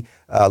joining me.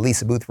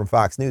 Lisa Booth from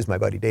Fox News, my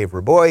buddy Dave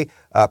Raboy.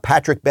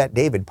 Patrick Bet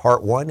David,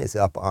 part 1 is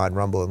up on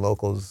Rumble and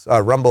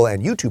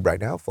YouTube right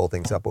now. Full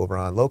thing's up over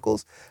on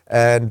Locals.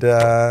 And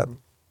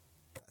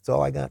that's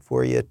all I got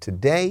for you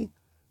today.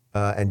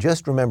 And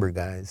just remember,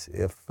 guys,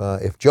 if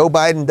Joe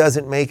Biden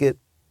doesn't make it,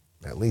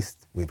 at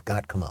least we've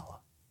got Kamala.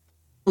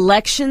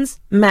 Elections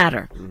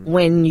matter.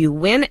 When you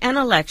win an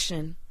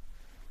election,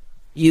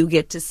 you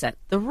get to set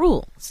the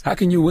rules. How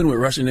can you win with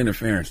Russian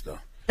interference, though?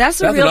 That's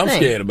a That's real what I'm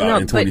thing. scared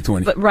about in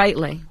 2020. But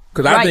rightly.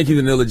 Because I think he's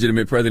an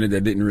illegitimate president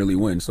that didn't really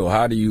win. So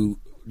how do you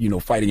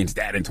fight against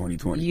that in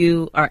 2020?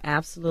 You are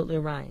absolutely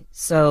right.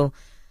 So,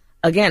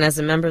 again, as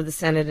a member of the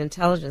Senate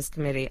Intelligence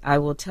Committee, I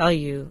will tell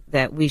you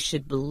that we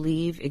should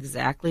believe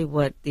exactly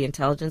what the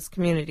intelligence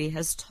community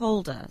has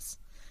told us,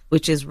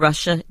 which is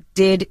Russia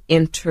did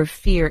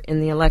interfere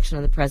in the election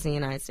of the President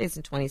of the United States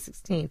in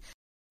 2016.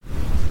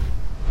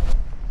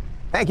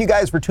 Thank you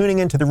guys for tuning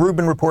into the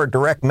Rubin Report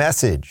Direct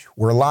Message.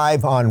 We're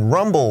live on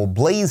Rumble,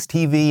 Blaze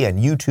TV, and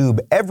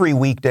YouTube every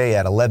weekday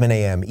at 11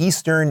 a.m.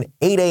 Eastern,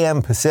 8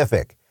 a.m.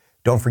 Pacific.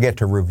 Don't forget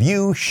to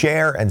review,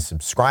 share, and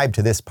subscribe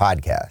to this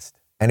podcast.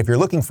 And if you're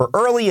looking for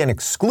early and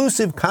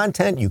exclusive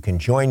content, you can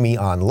join me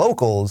on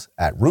Locals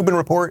at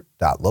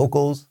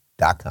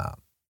RubinReport.locals.com.